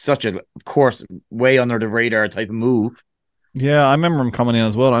was such a, of course, way under the radar type of move. Yeah, I remember him coming in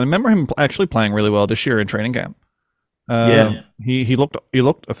as well. I remember him actually playing really well this year in training camp. He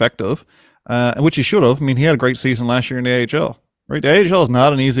looked effective, which he should have. I mean, he had a great season last year in the AHL. Right, the AHL is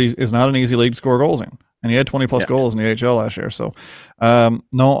not an easy league to score goals in, and he had 20 plus goals in the AHL last year. So, AHL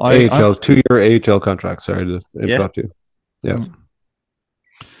 2-year AHL contract. Sorry to interrupt you. Yeah.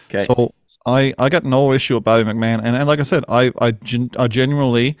 Okay. So I got no issue with Bobby McMahon, and like I said, I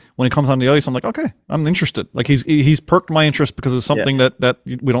genuinely, when he comes on the ice, I'm like, okay, I'm interested. Like he's perked my interest because it's something that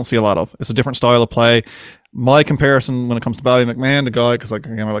we don't see a lot of. It's a different style of play. My comparison when it comes to Bobby McMahon, the guy, because like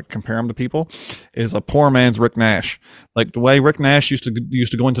compare him to people, is a poor man's Rick Nash. Like the way Rick Nash used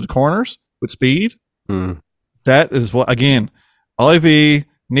to go into the corners with speed. That is what, again, IV,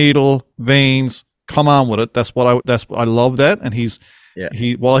 needle, veins. Come on with it. I love that. And he's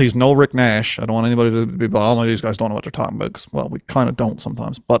no Rick Nash. I don't want anybody to be, oh, these guys don't know what they're talking about. Well, we kind of don't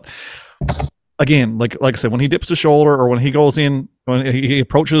sometimes. But again, like I said, when he dips the shoulder or when he goes in, when he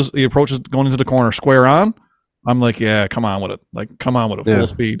approaches going into the corner square on, I'm like, yeah, come on with it. Like, come on with it, full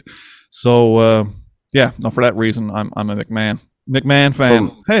speed. So, for that reason, I'm a McMahon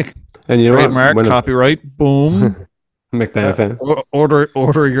fan. Hey, and you trademark, copyright, boom. McMahon fan.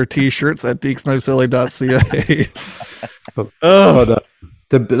 Order your t-shirts at dekesnipesilly.ca.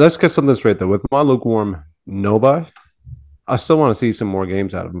 Let's get something straight though. With my lukewarm no-buy, I still want to see some more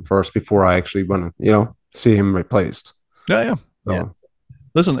games out of him first before I actually want to, see him replaced. Yeah.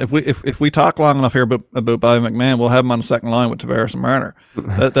 Listen, if we talk long enough here about Bobby McMahon, we'll have him on the second line with Tavares and Marner.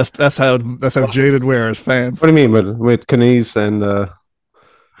 That's how jaded we are as fans. What do you mean with Knies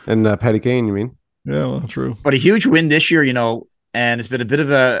and Paddy Kane? You mean? Yeah, well, true. But a huge win this year, and it's been a bit of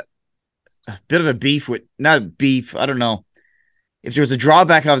a beef with, not beef. I don't know if there was a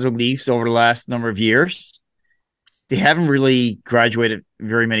drawback of the Leafs over the last number of years. They haven't really graduated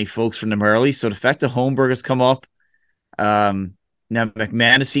very many folks from the Marlies. So the fact that Holmberg has come up, now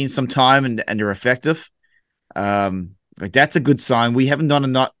McMahon has seen some time and they're effective. Like that's a good sign. We haven't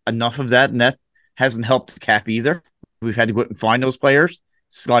done enough of that, and that hasn't helped the cap either. We've had to go out and find those players,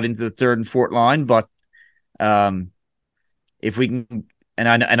 slot into the third and fourth line. But if we can, and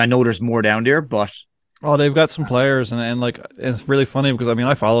I know there's more down there, but they've got some players, and like it's really funny because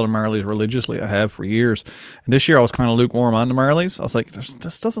I follow the Marlies religiously. I have for years, and this year I was kind of lukewarm on the Marlies. I was like,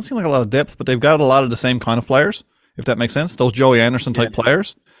 this doesn't seem like a lot of depth, but they've got a lot of the same kind of players, if that makes sense. Those Joey Anderson type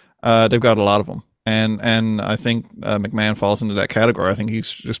players, they've got a lot of them, and I think McMahon falls into that category. I think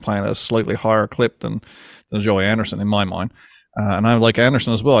he's just playing at a slightly higher clip than Joey Anderson in my mind, and I like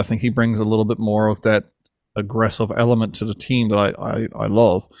Anderson as well. I think he brings a little bit more of that aggressive element to the team that I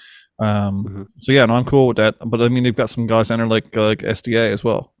love. So yeah, I'm cool with that. But they've got some guys in there like SDA as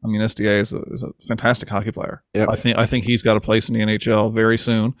well. SDA is a fantastic hockey player. Yep. I think he's got a place in the NHL very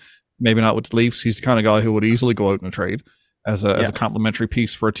soon. Maybe not with the Leafs. He's the kind of guy who would easily go out in a trade as a complimentary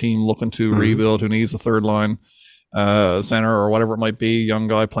piece for a team looking to rebuild, who needs a third line center or whatever it might be, young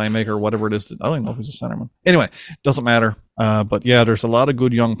guy, playmaker, whatever it is. I don't even know if he's a centerman. Anyway, doesn't matter. But yeah, there's a lot of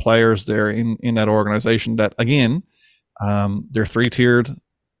good young players there in that organization that, again, their 3-tiered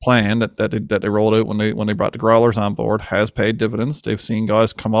plan that they rolled out when they brought the Growlers on board has paid dividends. They've seen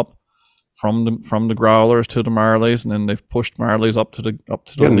guys come up from the Growlers to the Marlies, and then they've pushed Marlies up to the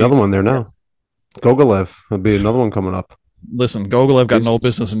another one there now. Gogolev would be another one coming up. listen, Gogolev got no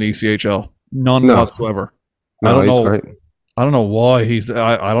business in the ECHL, none whatsoever. No, I don't know. Great. I don't know why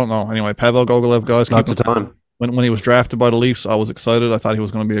I don't know. Anyway, Pavel Gogolev, guys, lots of time. When he was drafted by the Leafs, I was excited. I thought he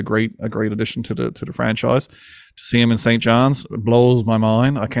was going to be a great addition to the franchise. To see him in St. John's, it blows my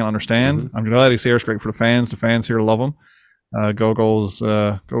mind. I can't understand. I'm glad he's here. It's great for the fans. The fans here love him. Gogo's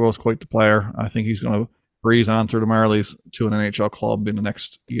quite the player. I think he's going to breeze on through the Marlies to an NHL club in the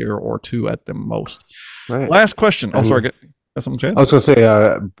next year or two at the most. Right. Last question. Oh, sorry. Got something, Chad? I was going to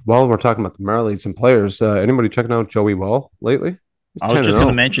say, while we're talking about the Marlies and players, anybody checking out Joey Wall lately? I was just going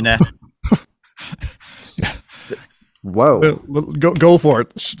to mention that. Whoa. Go for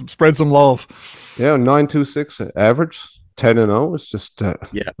it. Spread some love. Yeah, 9.26 average, 10-0. It's just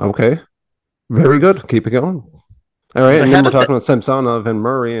okay. Very good. Keep it going. All right, and then we're talking about Samsonov and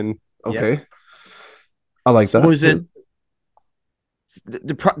Murray, and okay. I like that. Was it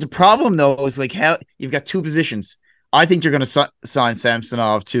the problem though is like how you've got two positions. I think you're going to sign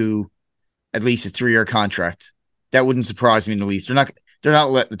Samsonov to at least a 3-year contract. That wouldn't surprise me in the least. They're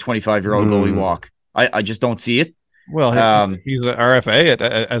not letting the 25-year-old goalie walk. I just don't see it. Well, he's an RFA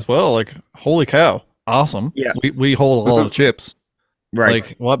as well. Like, holy cow, awesome. Yeah, we hold all the chips. Right.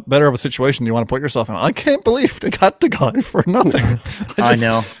 Like, what better of a situation do you want to put yourself in? I can't believe they got the guy for nothing. I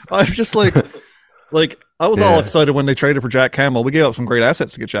know. I'm just like I was all excited when they traded for Jack Campbell. We gave up some great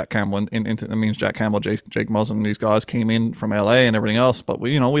assets to get Jack Campbell into. That means Jack Campbell, Jake Muzzin, these guys came in from LA and everything else. But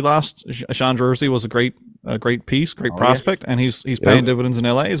we lost. Sean Jersey was a great piece, great prospect, and he's paying dividends in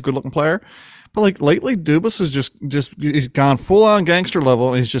LA. He's a good looking player. But like lately, Dubas is just he's gone full on gangster level,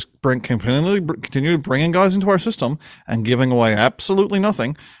 and he's just continue bringing guys into our system and giving away absolutely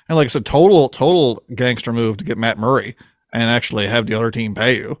nothing. And like I said, total gangster move to get Matt Murray and actually have the other team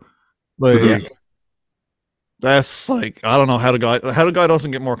pay you. Like that's like, I don't know how the guy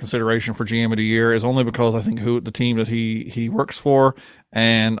doesn't get more consideration for GM of the year is only because I think the team that he works for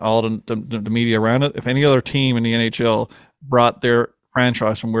and all the media around it. If any other team in the NHL brought their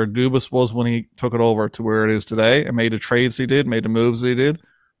franchise from where Dubas was when he took it over to where it is today and made the trades he did, made the moves he did,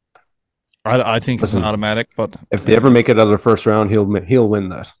 I think it's an automatic. But if they ever make it out of the first round, he'll win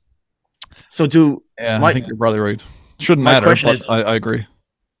that. So I think you're probably right. Shouldn't matter, but I agree.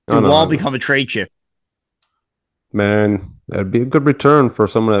 Do Wall become a trade chip? Man, that'd be a good return for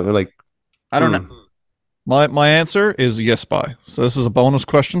someone that I don't know. My answer is yes, bye. So this is a bonus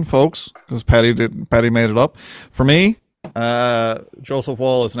question, folks, because Paddy made it up for me. Joseph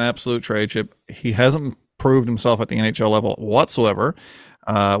Wall is an absolute trade chip. He hasn't proved himself at the NHL level whatsoever.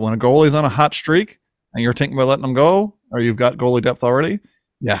 When a goalie's on a hot streak and you're thinking about letting him go, or you've got goalie depth already,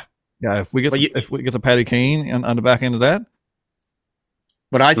 if we get a Paddy Kane on the back end of that.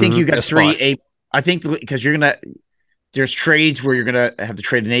 But I think you got I think because there's trades where you're gonna have to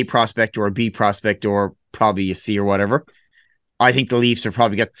trade an A prospect or a B prospect or probably a C or whatever. I think the Leafs have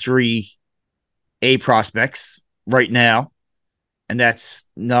probably got 3 A prospects right now, and that's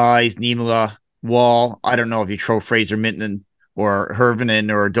Knies, Niemela, Wall. I don't know if you throw Fraser Minton or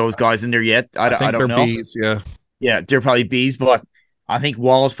Hervinen or those guys in there yet. I don't know. B's, yeah, they're probably B's, but I think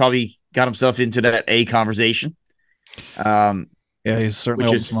Wall's probably got himself into that A conversation. He's certainly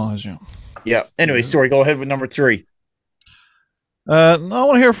open some eyes. Yeah. Anyway, sorry. Go ahead with number 3. No, I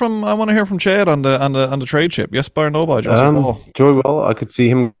want to hear from Chad on the trade chip. Yes, by or no by Joseph Wall. Joey Wall, I could see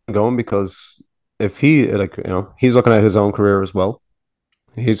him going because if he he's looking at his own career as well.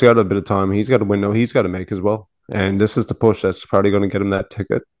 He's got a bit of time. He's got a window. He's got to make as well. And this is the push that's probably going to get him that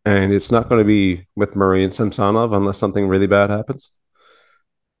ticket. And it's not going to be with Murray and Samsonov unless something really bad happens.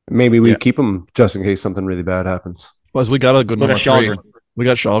 Maybe we keep him just in case something really bad happens. Well, we got a good number 3. We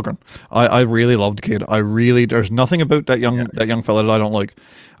got Shalgren. I really love the kid. There's nothing about that young fella that I don't like.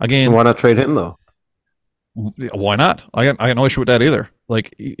 Again, why not trade him though? Why not? I got no issue with that either.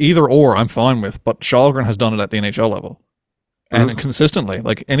 Like either or, I'm fine with. But Shalgren has done it at the NHL level, and consistently.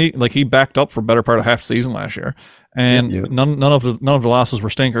 He backed up for a better part of half the season last year, and none of the losses were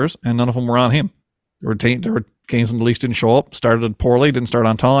stinkers, and none of them were on him. There were games when the Leafs didn't show up, started poorly, didn't start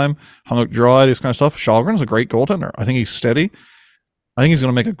on time, hung out dry, this kind of stuff. Shalgren's a great goaltender. I think he's steady. I think he's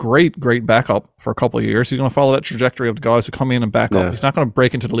going to make a great backup for a couple of years. He's going to follow that trajectory of the guys who come in and back up. He's not going to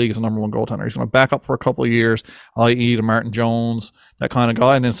break into the league as a number 1 goaltender. He's going to back up for a couple of years, i.e. to Martin Jones, that kind of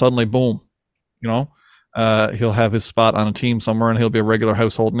guy, and then suddenly, boom, he'll have his spot on a team somewhere and he'll be a regular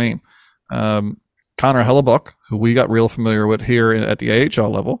household name. Connor Hellebuck, who we got real familiar with here at the AHL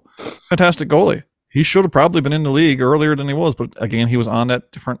level, fantastic goalie. He should have probably been in the league earlier than he was, but again, he was on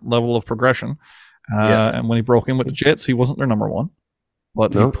that different level of progression. And when he broke in with the Jets, he wasn't their number 1.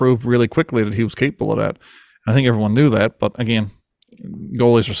 But he proved really quickly that he was capable of that. I think everyone knew that, but again,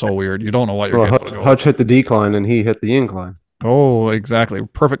 Goalies are so weird. You don't know what you're getting. With a goalie. Hutch hit the decline and he hit the incline. Oh, exactly.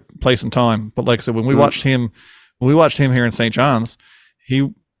 Perfect place and time. But like I said, when we watched him here in St. John's, he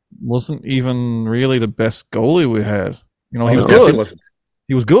wasn't even really the best goalie we had. You know, he was good.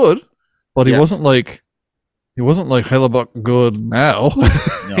 He was good, but he wasn't like Hellebuck good now.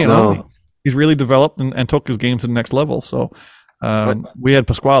 You know, he's really developed and took his game to the next level. So we had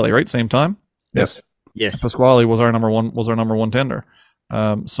Pasquale, right? Same time. Yes. Pasquale was our number one tender.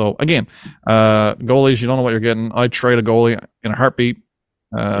 So again, goalies, you don't know what you're getting. I'd trade a goalie in a heartbeat.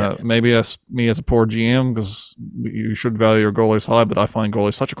 Maybe that's me as a poor GM, because you should value your goalies high, but I find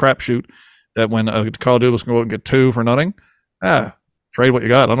goalies such a crapshoot that when Kyle Dubas can go out and get 2 for nothing, trade what you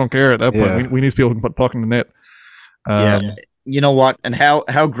got. I don't care at that point. We need people who can put puck in the net. You know what? And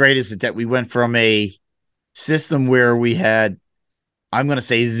how great is it that we went from a system where we had, I'm going to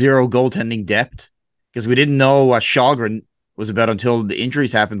say, 0 goaltending depth, because we didn't know what Shalgren was about until the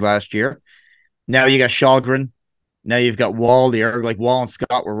injuries happened last year. Now you got Shalgren. Now you've got Wall there. Like, Wall and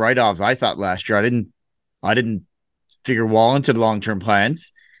Scott were write-offs, I thought, last year. I didn't figure Wall into the long-term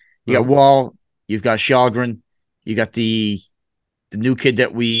plans. You got Wall. You've got Shalgren. You got the new kid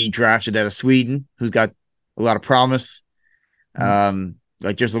that we drafted out of Sweden, who's got a lot of promise.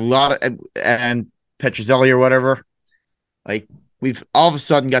 Like, there's a lot of, and Petrozelli or whatever. Like, we've all of a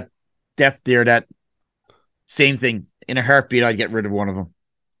sudden got depth there. That same thing. In a heartbeat, I'd get rid of one of them.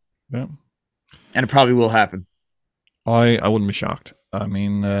 Yeah. And it probably will happen. I wouldn't be shocked. I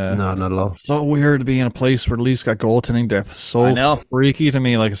mean, no, not at all. So weird to be in a place where the Leafs got goaltending depth. So freaky to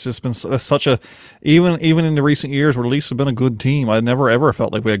me. Like, it's just been such a, even in the recent years where the Leafs have been a good team, I never ever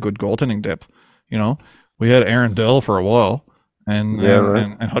felt like we had good goaltending depth. You know, we had Aaron Dell for a while, and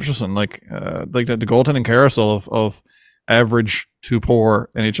Hutchison. Like the goaltending carousel of average to poor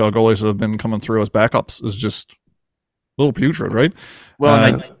NHL goalies that have been coming through as backups is just a little putrid, right?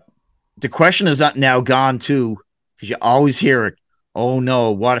 Well, the question is not now gone too, because you always hear it. Oh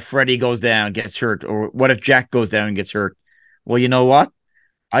no, what if Freddie goes down, gets hurt? Or what if Jack goes down and gets hurt? Well, you know what?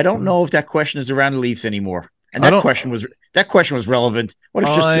 I don't know if that question is around the Leafs anymore. And that question was relevant. What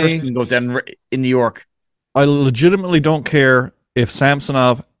if just Thurston goes down in New York? I legitimately don't care if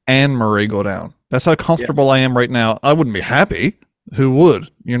Samsonov and Murray go down. That's how comfortable I am right now. I wouldn't be happy. Who would?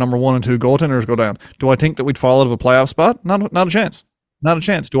 Your number 1 and 2 goaltenders go down. Do I think that we'd fall out of a playoff spot? Not a chance. Not a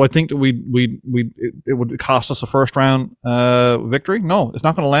chance. Do I think that it would cost us a first round victory? No, it's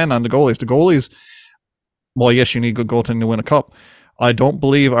not going to land on the goalies. The goalies, well, yes, you need good goaltending to win a cup. I don't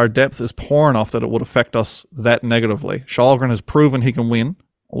believe our depth is poor enough that it would affect us that negatively. Shalgren has proven he can win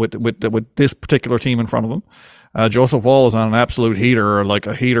with this particular team in front of him. Joseph Wall is on an absolute heater, or like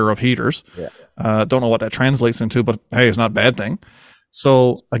a heater of heaters. Don't know what that translates into, but hey, it's not a bad thing.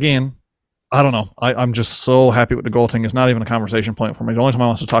 So again, I don't know. I'm just so happy with the goaltending. It's not even a conversation point for me. The only time I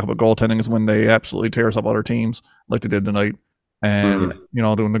want to talk about goaltending is when they absolutely tears up other teams like they did tonight. And, you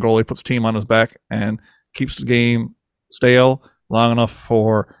know, when the goalie puts team on his back and keeps the game stale long enough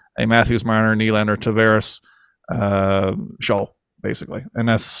for a Matthews, Marner, Nylander, Tavares show, basically. And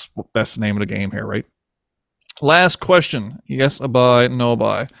that's the name of the game here, right? Last question. Yes, a buy, no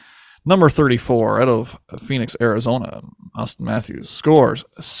buy. Number 34 out of Phoenix, Arizona, Auston Matthews scores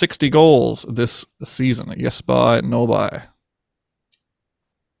 60 goals this season. Yes buy, no buy.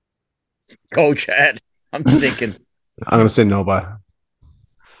 Go, Chad. I'm thinking. I'm going to say no buy.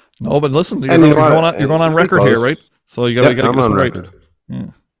 No, but listen, you're going on record here, right? So you got to get this one right. Yeah,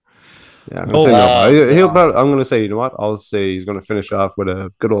 I'm going to say no buy. I'm going to say, you know what? I'll say he's going to finish off with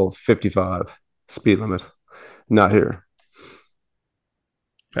a good old 55 speed limit. Not here.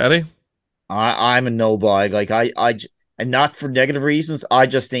 Paddy? I'm a no buy. Like and not for negative reasons. I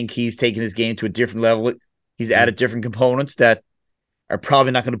just think he's taken his game to a different level. He's added different components that are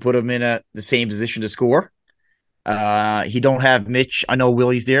probably not going to put him in the same position to score. He don't have Mitch. I know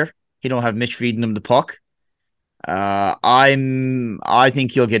Willie's there. He don't have Mitch feeding him the puck. I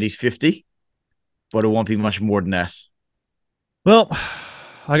think he'll get his 50, but it won't be much more than that. Well,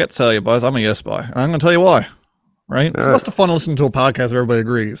 I got to tell you, boys, I'm a yes buy. I'm going to tell you why. Right? It's lots of fun listening to a podcast where everybody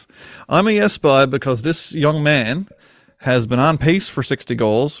agrees. I'm a yes buy because this young man has been on pace for 60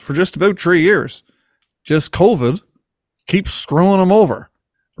 goals for just about 3 years. Just COVID keeps screwing him over,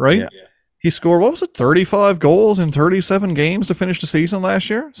 right? Yeah. He scored, 35 goals in 37 games to finish the season last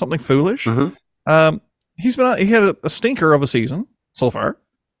year? Something foolish. Mm-hmm. He had a stinker of a season so far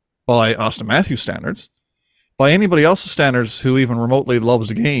by Auston Matthews standards. By anybody else's standards who even remotely loves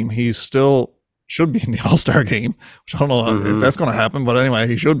the game, he's still should be in the All-Star game, which I don't know if that's going to happen, but anyway,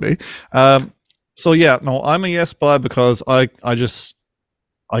 he should be. So yeah, no, I'm a yes buy because I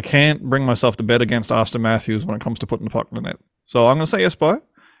can't bring myself to bet against Auston Matthews when it comes to putting the puck in the net. So I'm going to say yes, boy.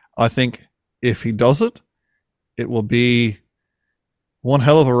 I think if he does it, it will be one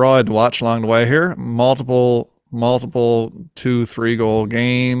hell of a ride to watch along the way here. Multiple 2-3 goal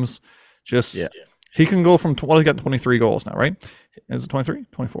games. Just he can go from he got 23 goals now, right? Is it 23?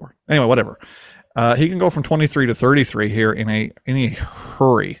 24. Anyway, whatever. He can go from 23 to 33 here in a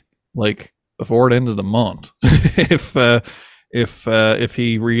hurry, like before the end of the month. if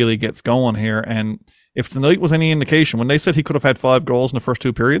he really gets going here, and if tonight was any indication, when they said he could have had 5 goals in the first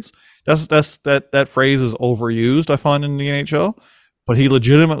 2 periods, that phrase is overused, I find, in the NHL. But he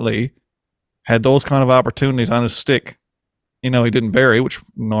legitimately had those kind of opportunities on his stick. He didn't bury, which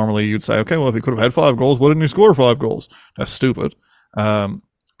normally you'd say, okay, well, if he could have had 5 goals, why didn't he score 5 goals? That's stupid. Because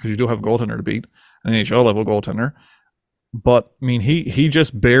you do have a goaltender to beat, an NHL level goaltender. But I mean, he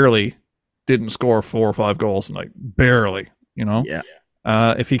just barely didn't score 4 or 5 goals tonight. Barely, Yeah.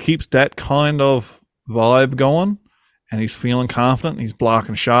 If he keeps that kind of vibe going, and he's feeling confident, and he's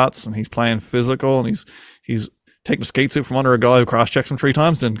blocking shots, and he's playing physical, and he's taking a skate suit from under a guy who cross-checks him 3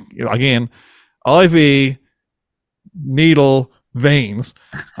 times, then again, IV, needle, veins.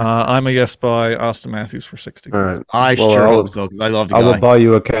 I'm a yes by Auston Matthews for 60. All right. I sure hope so, because I love the guy. I will buy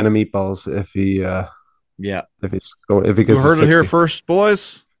you a can of meatballs if he if he gets. You heard it here first,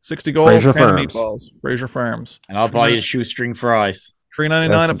 boys. 60 goals, Fraser can of Farms. meatballs. Fraser Farms. And I'll buy you the shoestring fries.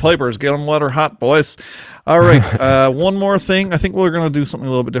 $3.99 at Piper's. Get them water hot, boys. All right. One more thing. I think we're going to do something a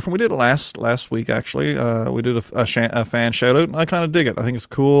little bit different. We did it last week, actually. We did a fan shout out, and I kind of dig it. I think it's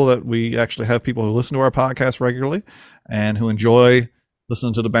cool that we actually have people who listen to our podcast regularly and who enjoy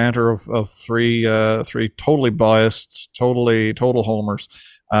listening to the banter of three totally biased, total homers,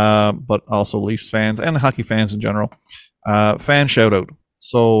 but also Leafs fans and hockey fans in general. Fan shout out.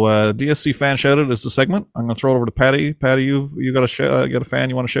 So DSC fan shout out is the segment. I'm going to throw it over to Paddy. Paddy, you got a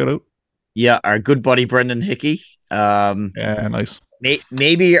fan you want to shout out? Yeah, our good buddy Brendan Hickey. Yeah, nice.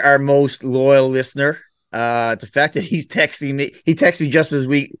 Maybe our most loyal listener. The fact that he texted me just as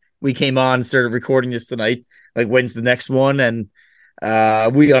we came on and started recording this tonight. Like, when's the next one? And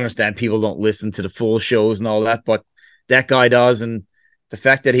we understand people don't listen to the full shows and all that, but that guy does. And the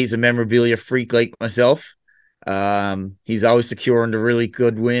fact that he's a memorabilia freak like myself. He's always securing the really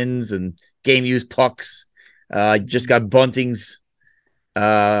good wins and game used pucks. Just got Bunting's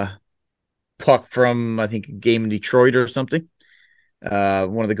puck from, I think, a game in Detroit or something.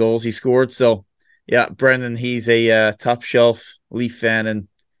 One of the goals he scored. So yeah, Brendan, he's a top shelf Leaf fan and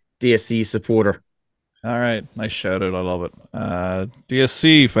DSC supporter. All right, nice shout out. I love it.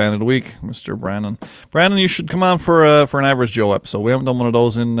 DSC fan of the week, Mr. Brandon. Brandon, you should come on for an Average Joe episode. We haven't done one of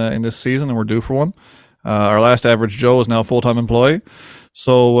those in this season, and we're due for one. Our last Average Joe is now a full-time employee.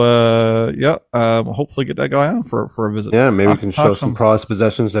 So, hopefully get that guy on for a visit. Yeah, maybe we can show some prized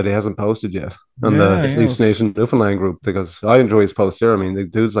possessions that he hasn't posted yet on the Leafs Nation Newfoundland group, because I enjoy his posts there. I mean, the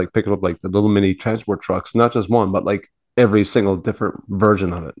dude's like picking up like the little mini transport trucks, not just one, but like every single different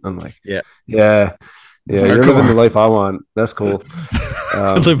version of it. I'm like, yeah, you're living the life I want. That's cool.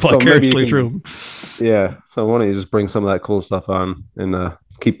 Live vicariously through. Yeah, so why don't you just bring some of that cool stuff on and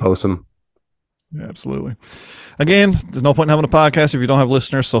keep posting. Yeah, absolutely. Again, there's no point in having a podcast if you don't have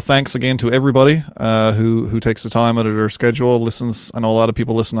listeners. So thanks again to everybody who takes the time out of their schedule, listens. I know a lot of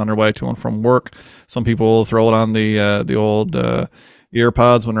people listen on their way to and from work. Some people throw it on the old ear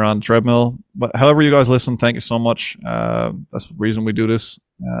pods when they're on the treadmill. But however you guys listen, thank you so much. That's the reason we do this,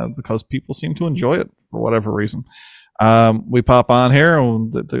 because people seem to enjoy it for whatever reason. We pop on here,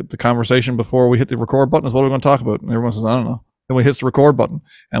 and the conversation before we hit the record button is what we're going to talk about. And everyone says, I don't know. Then we hit the record button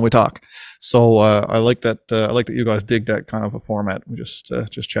and we talk. So I like that. I like that you guys dig that kind of a format. We just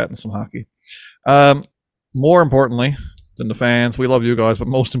chatting some hockey. More importantly than the fans, we love you guys, but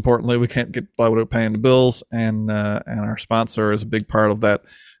most importantly, we can't get by without paying the bills, and our sponsor is a big part of that.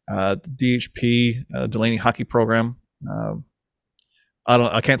 DHP Delaney Hockey Program.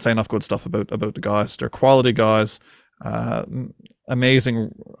 I can't say enough good stuff about the guys. They're quality guys.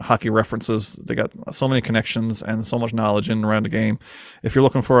 Amazing hockey references. They got so many connections and so much knowledge in and around the game. If you're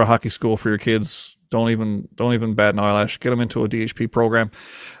looking for a hockey school for your kids, don't even bat an eyelash. Get them into a DHP program.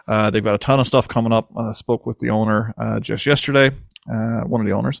 They've got a ton of stuff coming up. I spoke with the owner just yesterday, one of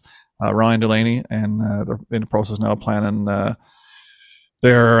the owners, Ryan Delaney, and they're in the process now of planning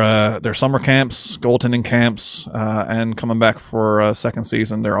their summer camps, goaltending camps, and coming back for a second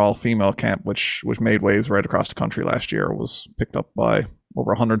season, their all-female camp, which made waves right across the country last year. It was picked up by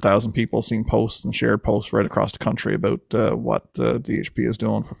over 100,000 people seen posts and shared posts right across the country about what DHP is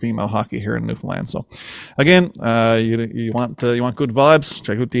doing for female hockey here in Newfoundland. So, again, you want good vibes?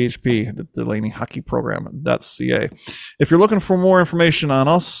 Check out DHP, the Delaney Hockey Program.ca. If you're looking for more information on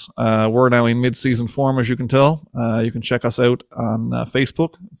us, we're now in mid-season form, as you can tell. You can check us out on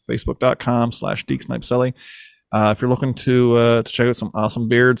Facebook, facebook.com/DeekSnipeSelly. If you're looking to check out some awesome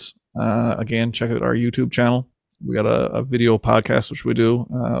beards, again, check out our YouTube channel. We got a video podcast, which we do,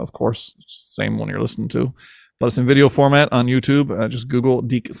 of course, same one you're listening to, but it's in video format on YouTube. Just Google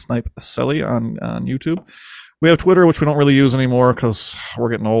Deke Snipe Selly on YouTube. We have Twitter, which we don't really use anymore because we're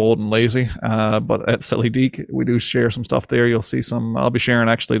getting old and lazy. But at Selly Deke, we do share some stuff there. You'll see some. I'll be sharing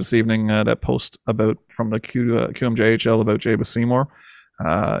actually this evening that post from the QMJHL about Jabez Seymour.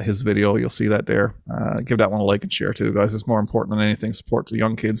 His video, you'll see that there. Give that one a like and share too, guys. It's more important than anything. Support the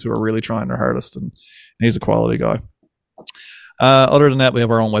young kids who are really trying their hardest, and he's a quality guy. Other than that, we have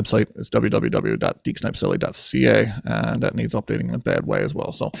our own website. It's www.deeksnipeselly.ca, and that needs updating in a bad way as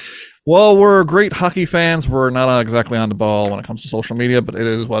well. So, while we're great hockey fans, we're not exactly on the ball when it comes to social media, but it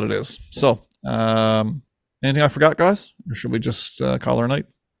is what it is. So, anything I forgot, guys? Or should we just call her a night?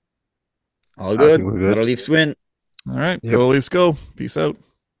 All good. Gotta Leafs win. All right. Go Leafs go. Peace out.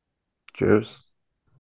 Cheers.